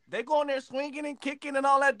 They go in there swinging and kicking and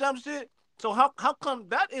all that dumb shit. So how come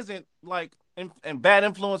that isn't like and bad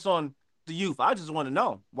influence on the youth? I just want to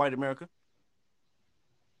know, white America.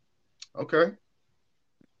 Okay.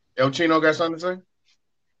 El Chino got something to say?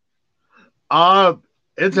 Uh,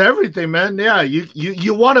 it's everything, man. Yeah,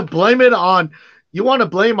 you want to blame it on, you want to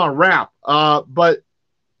blame on rap. But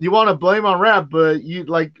you want to blame on rap, but you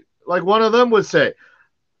like one of them would say,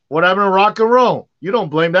 what happened to rock and roll? You don't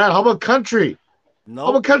blame that. How about country? How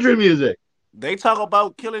about Nope. country music? They talk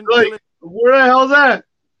about killing, Like, killing. where the hell's that?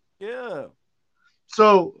 Yeah.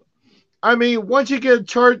 So, I mean, once you get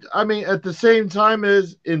charged, I mean, at the same time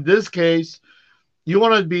as in this case, you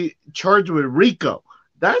want to be charged with RICO.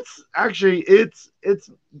 That's actually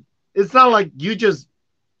it's not like you just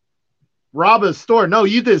rob a store. No,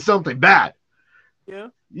 you did something bad. Yeah.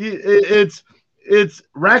 It's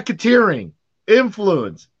racketeering,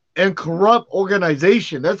 influence, and corrupt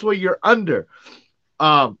organization. That's what you're under.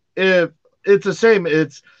 If it's the same,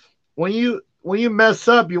 it's when you mess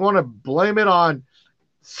up, you want to blame it on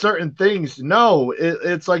certain things. No,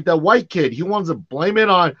 it's like that white kid. He wants to blame it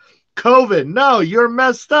on COVID. No, you're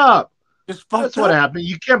messed up. It's That's fucked what up. happened.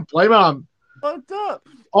 You can't blame it on. Fucked up.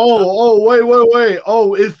 Wait.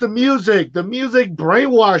 Oh, it's the music. The music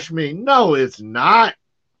brainwashed me. No, it's not.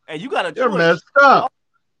 And you got a You're choice. messed up.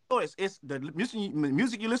 Choice. It's the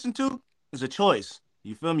music you listen to is a choice.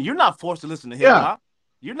 You feel me? You're not forced to listen to hip Yeah. hop.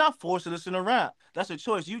 You're not forced to listen to rap. That's a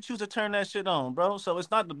choice. You choose to turn that shit on, bro. So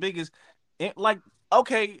it's not the biggest. Like,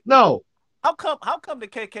 okay, No. how come the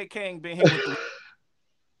KKK ain't been hit with the?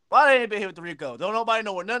 Why they ain't been hit with the RICO? Don't nobody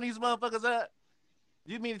know where none of these motherfuckers at?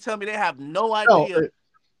 You mean to tell me they have no No. idea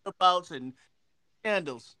about and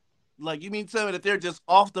scandals? Like, you mean to tell me that they're just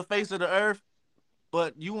off the face of the earth?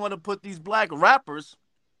 But you want to put these black rappers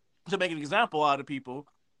to make an example out of people,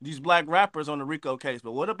 these black rappers on the RICO case.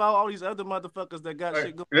 But what about all these other motherfuckers that got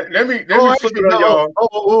shit going? Let me Oh, flip actually, it on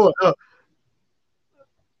y'all.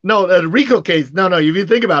 No, the RICO case. No. If you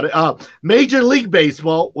think about it, Major League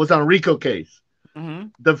Baseball was on a RICO case. Mm-hmm.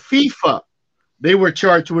 The FIFA, they were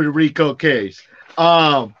charged with a RICO case.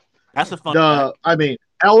 That's a fun fact. I mean,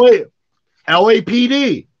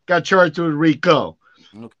 LAPD got charged with RICO.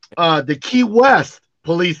 Okay. The Key West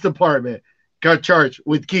Police Department got charged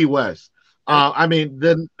with Key West. I mean,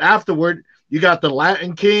 then afterward, you got the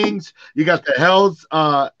Latin Kings, you got the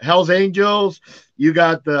Hell's Angels, you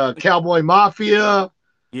got the Cowboy Mafia.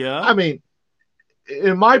 Yeah. I mean,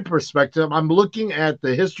 in my perspective, I'm looking at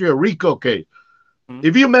the history of RICO case. Mhm.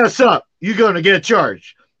 If you mess up, you're gonna get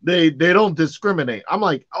charged. They don't discriminate. I'm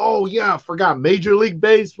like, oh yeah, I forgot Major League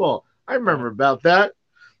Baseball. I remember about that.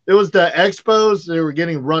 It was the Expos. They were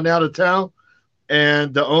getting run out of town,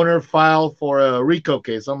 and the owner filed for a RICO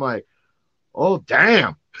case. I'm like, oh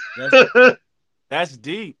damn. That's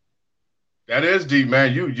deep. That is deep,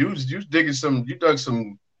 man. You digging some. You dug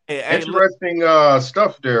some Hey, look. interesting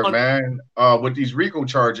stuff there, man. With these RICO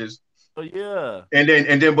charges. Oh, yeah. And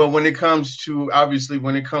then, but when it comes to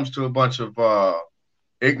a bunch of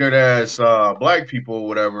ignorant ass black people or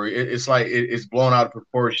whatever, it's like it's blown out of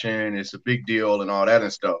proportion. It's a big deal and all that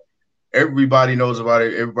and stuff. Everybody knows about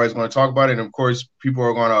it. Everybody's going to talk about it, and of course, people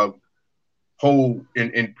are going to hold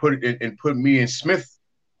and put me and Smith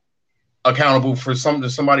accountable for something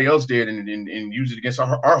that somebody else did and use it against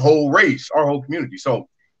our whole race, our whole community. So,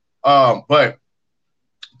 but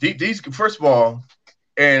these first of all,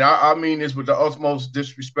 and I mean this with the utmost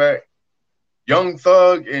disrespect, Young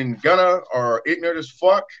Thug and Gunna are ignorant as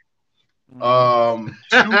fuck.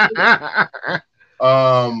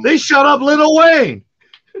 They shut up Lil Wayne.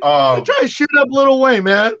 They try to shoot up Lil Wayne,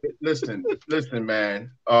 man. Listen,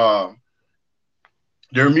 man.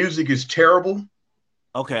 Their music is terrible.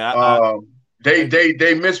 Okay.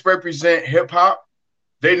 They misrepresent hip hop.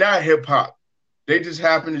 They not hip hop. They just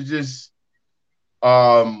happen to just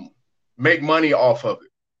make money off of it.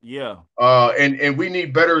 Yeah. And we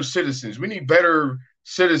need better citizens. We need better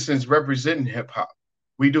citizens representing hip hop.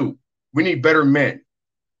 We do. We need better men.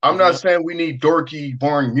 I'm not saying we need dorky,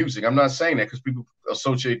 boring music. I'm not saying that because people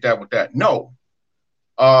associate that with that. No.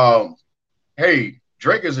 Hey,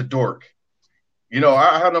 Drake is a dork. You know,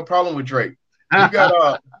 I have no problem with Drake. You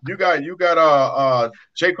got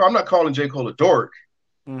J. Cole. I'm not calling J. Cole a dork,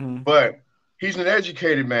 but he's an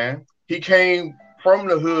educated man. He came from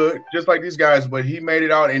the hood, just like these guys, but he made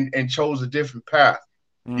it out and chose a different path.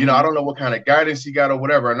 You know, I don't know what kind of guidance he got or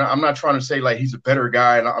whatever. And I'm not trying to say like he's a better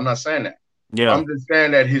guy. And I'm not saying that. Yeah. I'm just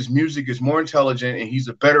saying that his music is more intelligent and he's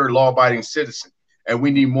a better law-abiding citizen. And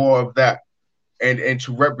we need more of that and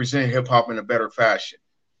to represent hip hop in a better fashion.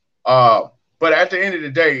 But at the end of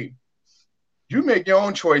the day, you make your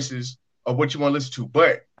own choices of what you want to listen to.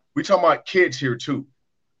 But we talking about kids here too.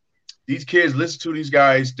 these kids listen to these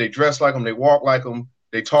guys. They dress like them. They walk like them.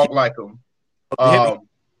 They talk like them. Hip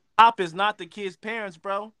hop is not the kids' parents,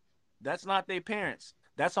 bro. That's not their parents.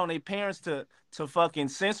 That's on their parents to fucking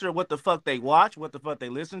censor what the fuck they watch, what the fuck they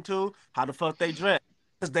listen to, how the fuck they dress.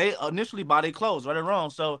 Because they initially buy their clothes, right or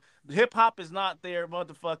wrong. So hip hop is not their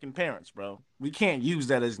motherfucking parents, bro. We can't use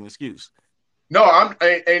that as an excuse. No, I'm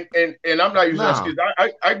I'm not using that excuse.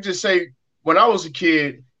 I just say when I was a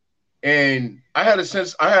kid and I had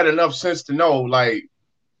enough sense to know, like,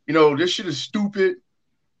 this shit is stupid.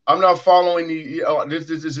 I'm not following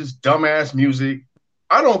this dumbass music.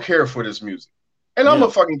 I don't care for this music. And I'm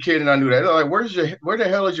a fucking kid and I knew that. Like, where the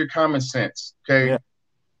hell is your common sense? Okay. Yeah.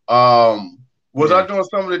 Was I doing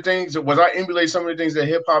some of the things? Was I emulating some of the things that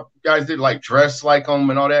hip hop guys did, like dress like them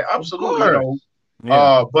and all that? Absolutely,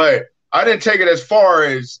 Yeah. But I didn't take it as far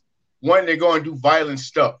as when they go and do violent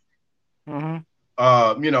stuff. Mm-hmm.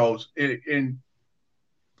 And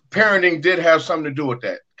parenting did have something to do with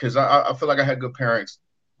that, because I feel like I had good parents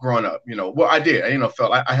growing up. Well, I did.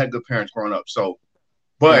 I had good parents growing up. So,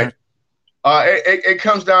 but it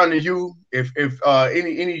comes down to you. If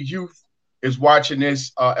any youth is watching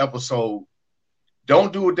this episode,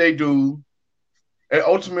 don't do what they do. And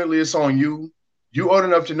ultimately, it's on you. You old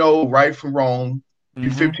enough to know right from wrong. Mm-hmm.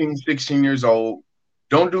 You're 15, 16 years old.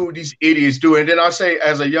 Don't do what these idiots do. And then I say,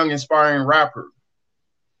 as a young, inspiring rapper,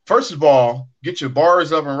 first of all, get your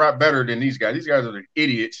bars up and rap better than these guys. These guys are the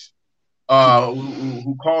idiots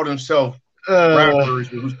who call themselves rappers,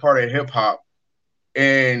 who's part of hip hop.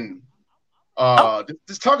 And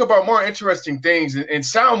just talk about more interesting things and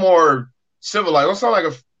sound more civilized. Don't sound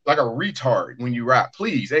like a retard when you rap,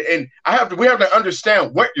 please. And we have to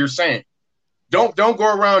understand what you're saying. Don't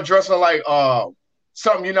go around dressing like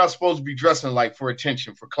something you're not supposed to be dressing like for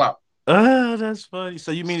attention, for clout. That's funny.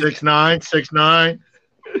 So you mean 6'9"?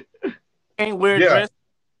 Can't wear dress?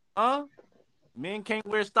 Men can't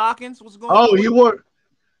wear stockings? What's going on? Oh, you were.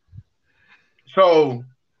 So,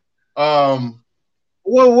 well,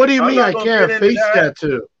 what do you mean I can't face that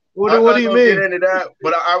too? What do you mean? Get into that,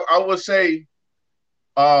 but I would say,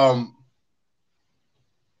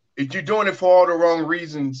 if you're doing it for all the wrong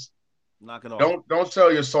reasons, knock it off. Don't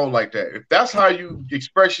sell your soul like that. If that's how you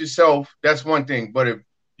express yourself, that's one thing. But if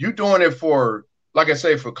you're doing it for, like I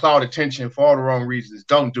say, for clout, attention, for all the wrong reasons,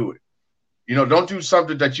 don't do it. Don't do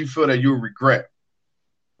something that you feel that you'll regret.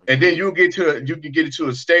 And then you can get it to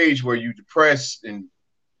a stage where you depressed and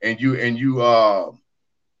you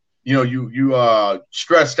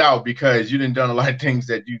stressed out because you didn't done a lot of things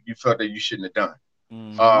that you felt that you shouldn't have done.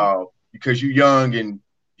 Mm-hmm. Because you're young and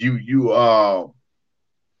you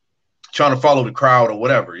trying to follow the crowd or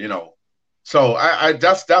whatever, So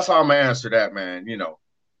that's how I'm gonna answer that, man.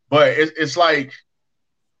 But it's like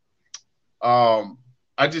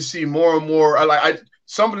I just see more and more.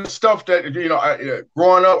 Some of the stuff that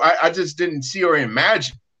growing up, I just didn't see or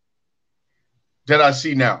imagine that I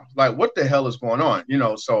see now. Like, what the hell is going on?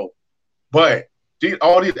 So, but every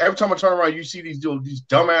time I turn around, you see these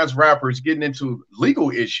dumbass rappers getting into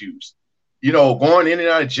legal issues, going in and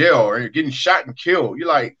out of jail or getting shot and killed. You're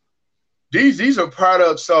like, these are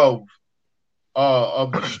products of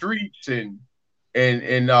the streets and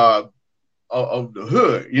of the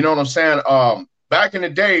hood. You know what I'm saying? Back in the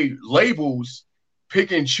day, labels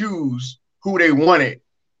pick and choose who they wanted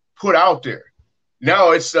put out there.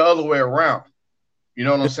 Now it's the other way around. You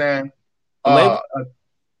know what I'm saying? A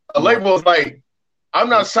label is like, I'm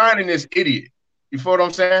not signing this idiot. You feel what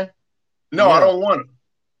I'm saying? No, I don't want him.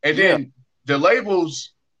 And then the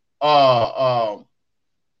labels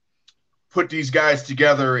put these guys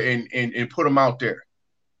together and put them out there.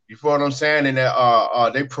 You feel what I'm saying? And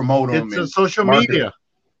they promote them. It's social media.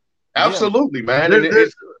 Absolutely, man.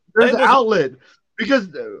 There's an outlet because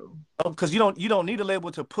you don't need a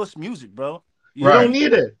label to push music, bro. You don't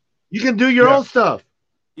need it. You can do your own stuff.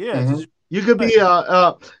 Yeah. Mm-hmm. You could be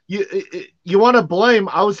you want to blame,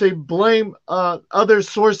 I would say blame other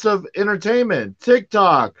source of entertainment,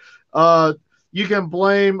 TikTok. You can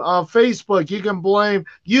blame Facebook. You can blame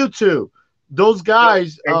YouTube. Those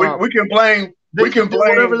guys. We can blame. We can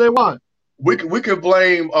blame whatever they want. We can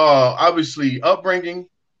blame obviously upbringing.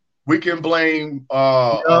 We can blame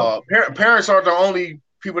parents aren't the only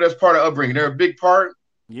people that's part of upbringing. They're a big part.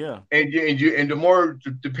 Yeah. And the more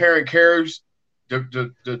the parent cares,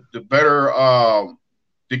 the better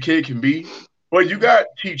the kid can be. But you got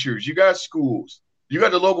teachers, you got schools, you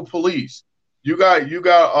got the local police, you got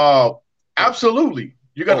absolutely,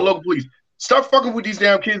 you got the local police. Stop fucking with these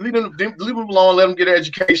damn kids. Leave them alone. Let them get an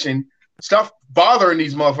education. Stop bothering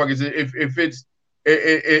these motherfuckers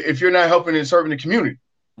if you're not helping and serving the community.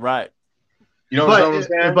 Right. You know what I'm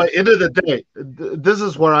saying? But end of the day, this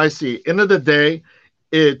is where I see. End of the day,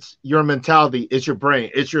 it's your mentality, it's your brain,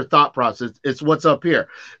 it's your thought process, it's what's up here.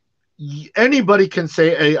 Anybody can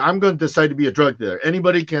say, hey, I'm going to decide to be a drug dealer.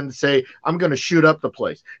 Anybody can say, I'm going to shoot up the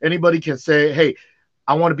place. Anybody can say, hey,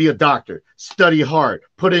 I want to be a doctor, study hard,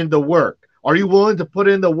 put in the work. Are you willing to put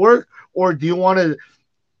in the work, or do you want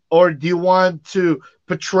to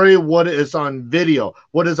portray what is on video,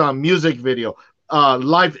 what is on music video,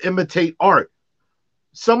 live imitate art?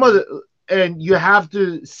 And you have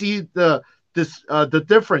to see the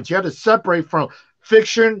difference. You have to separate from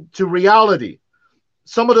fiction to reality.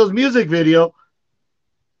 Some of those music video,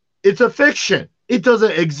 it's a fiction. It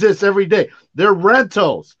doesn't exist every day. They're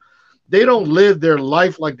rentals. They don't live their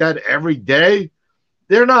life like that every day.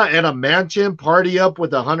 They're not in a mansion party up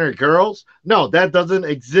with 100 girls. No, that doesn't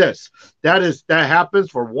exist. That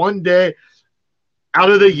happens for one day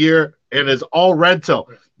out of the year, and it's all rental.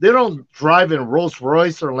 They don't drive in Rolls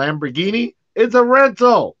Royce or Lamborghini. It's a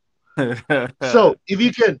rental. So if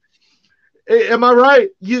you can, am I right?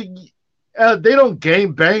 They don't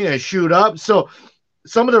gang bang and shoot up. So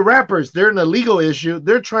some of the rappers, they're in a legal issue.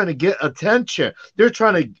 They're trying to get attention. They're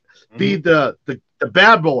trying to be the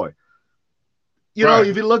bad boy. You know,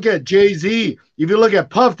 if you look at Jay-Z, if you look at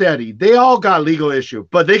Puff Daddy, they all got legal issue,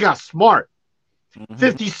 but they got smart.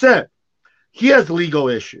 50 Cent, he has legal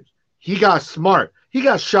issues. He got smart. He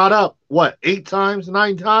got shot up, 8 times,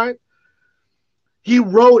 9 times? He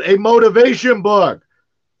wrote a motivation book,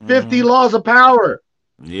 50 Laws of Power.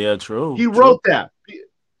 Yeah, true. He wrote that.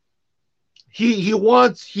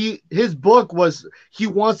 His book was, he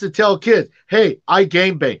wants to tell kids, hey, I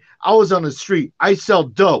gangbang. I was on the street. I sell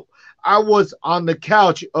dope. I was on the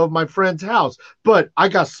couch of my friend's house, but I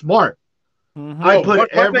got smart. I put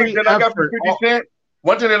every effort.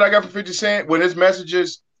 One thing that I got from 50 Cent with his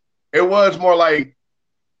messages, it was more like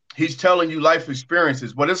he's telling you life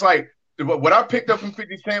experiences. But it's like, what I picked up from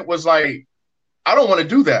 50 Cent was like, I don't want to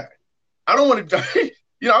do that. I don't want to, I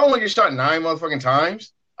don't want to get shot 9 motherfucking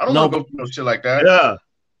times. I don't want to go through no shit like that. Yeah.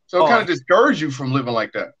 So it kind of discourages you from living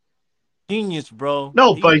like that. Genius, bro.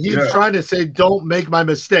 No, but he's trying to say, don't make my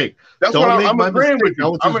mistake. That's don't what I'm agreeing with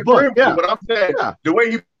you. I'm agreeing with you. But I'm saying the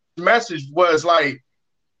way he messaged was like,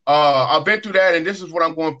 I've been through that, and this is what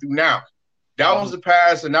I'm going through now. That was the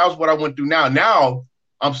past, and that was what I went through now. Now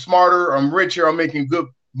I'm smarter, I'm richer, I'm making good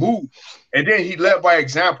moves. And then he led by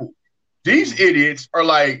example. These idiots are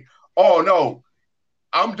like, oh no,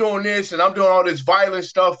 I'm doing this and I'm doing all this violent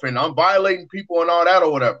stuff and I'm violating people and all that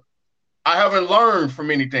or whatever. I haven't learned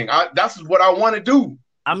from anything. That's what I want to do.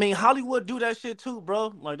 I mean, Hollywood do that shit too,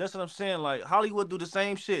 bro. Like, that's what I'm saying. Like, Hollywood do the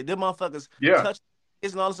same shit. Them motherfuckers touch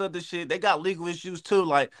kids and all this other shit. They got legal issues too.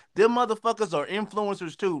 Like, them motherfuckers are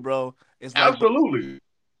influencers too, bro. It's like, absolutely.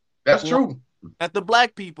 That's true. At the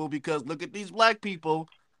black people, because look at these black people.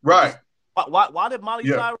 Right. Why did Molly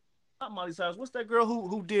Cyrus, not Molly Cyrus, what's that girl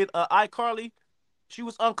who did iCarly? She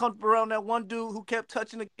was uncomfortable around that one dude who kept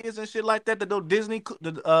touching the kids and shit like that.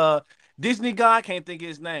 The Disney guy, I can't think of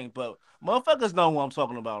his name, but motherfuckers know what I'm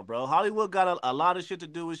talking about, bro. Hollywood got a lot of shit to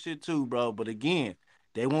do with shit too, bro. But again,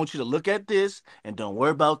 they want you to look at this and don't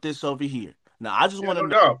worry about this over here. Now, I just want to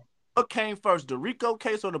know what came first, the Rico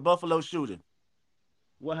case or the Buffalo shooting?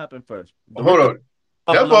 What happened first? Hold on.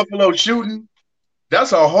 That Buffalo shooting,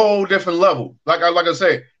 that's a whole different level. Like I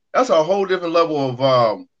said, that's a whole different level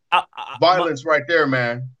of violence right there,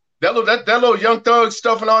 man. That little Young Thug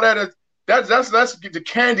stuff and all that, that's the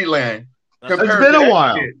Candyland. It's been a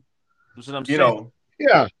while. That's what I'm saying.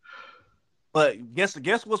 Yeah. But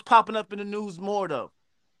guess what's popping up in the news more though?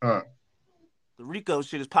 The Rico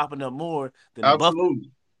shit is popping up more than the Buffalo.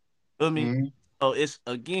 Feel me? So it's,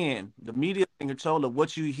 again, the media in control of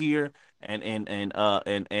what you hear,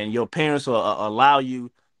 and your parents will allow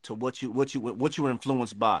you to what you're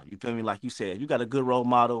influenced by. You feel me? Like you said, you got a good role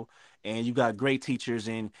model and you got great teachers,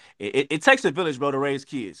 and it takes a village, bro, to raise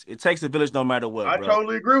kids. It takes a village no matter what. I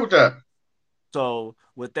totally agree with that. So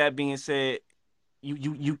with that being said,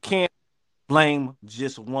 you can't blame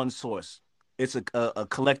just one source. It's a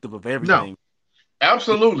collective of everything. No.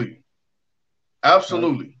 Absolutely.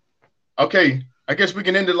 Okay, I guess we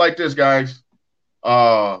can end it like this, guys.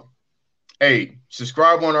 Hey,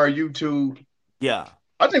 subscribe on our YouTube. Yeah.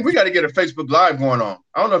 I think we got to get a Facebook Live going on.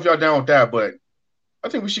 I don't know if y'all down with that, but I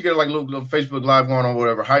think we should get like a little Facebook Live going on,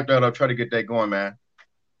 whatever. Hype that up, try to get that going, man.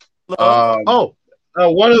 One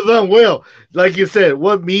of them will. Like you said,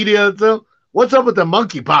 what media? What's up with the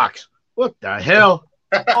monkeypox? What the hell?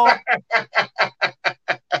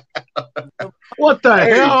 What the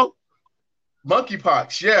hell?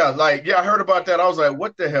 Monkeypox, yeah, I heard about that. I was like,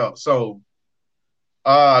 what the hell? So,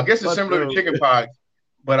 I guess it's similar to chickenpox,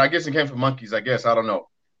 but I guess it came from monkeys. I guess I don't know.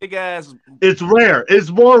 Big ass, It's rare. It's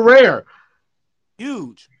more rare.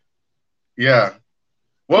 huge. Yeah.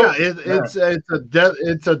 Well, Yeah,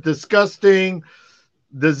 it's a disgusting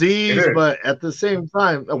disease, is. but at the same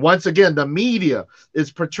time, once again, the media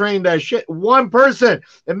is portraying that shit. One person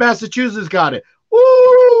in Massachusetts got it.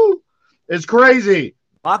 Woo! It's crazy.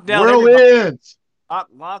 Lockdown. World Everybody. ends.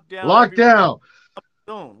 Lockdown. Lockdown.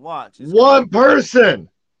 Soon. Watch. It's One person.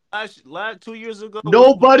 last 2 years ago.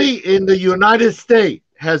 Nobody in the United States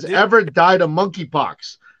has ever died of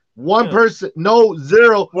monkeypox. One person, no,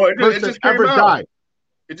 zero person ever died.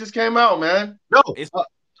 It just came out, man. No,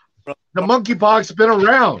 the monkeypox has been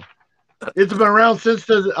around. It's been around since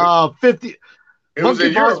the 50.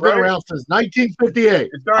 Monkeypox has been around since 1958.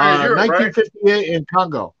 It started in Europe, 1958 in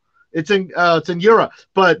Congo. It's in Europe,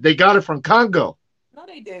 but they got it from Congo. No,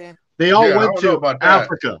 they didn't. They all went to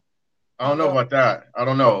Africa. I don't know about that. I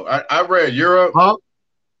don't know. I read Europe. Huh?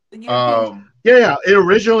 Yeah.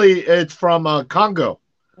 It's from Congo.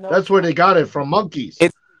 No, that's where they got it from. Monkeys.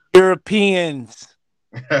 It's Europeans.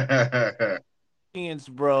 Europeans,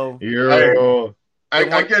 bro. Euro. I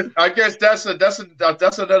guess that's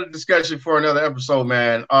another discussion for another episode,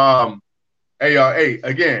 man. Hey y'all,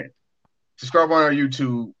 again, subscribe on our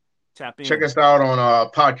YouTube. Tap in. Check us out on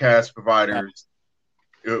podcast providers.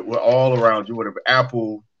 We're all around you, whatever,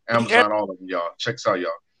 Apple, Amazon, all of them, y'all. Check us out,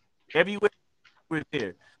 y'all. Everywhere we're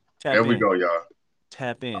here. There we go, y'all.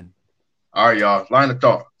 Tap in. All right, y'all. Line of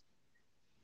thought.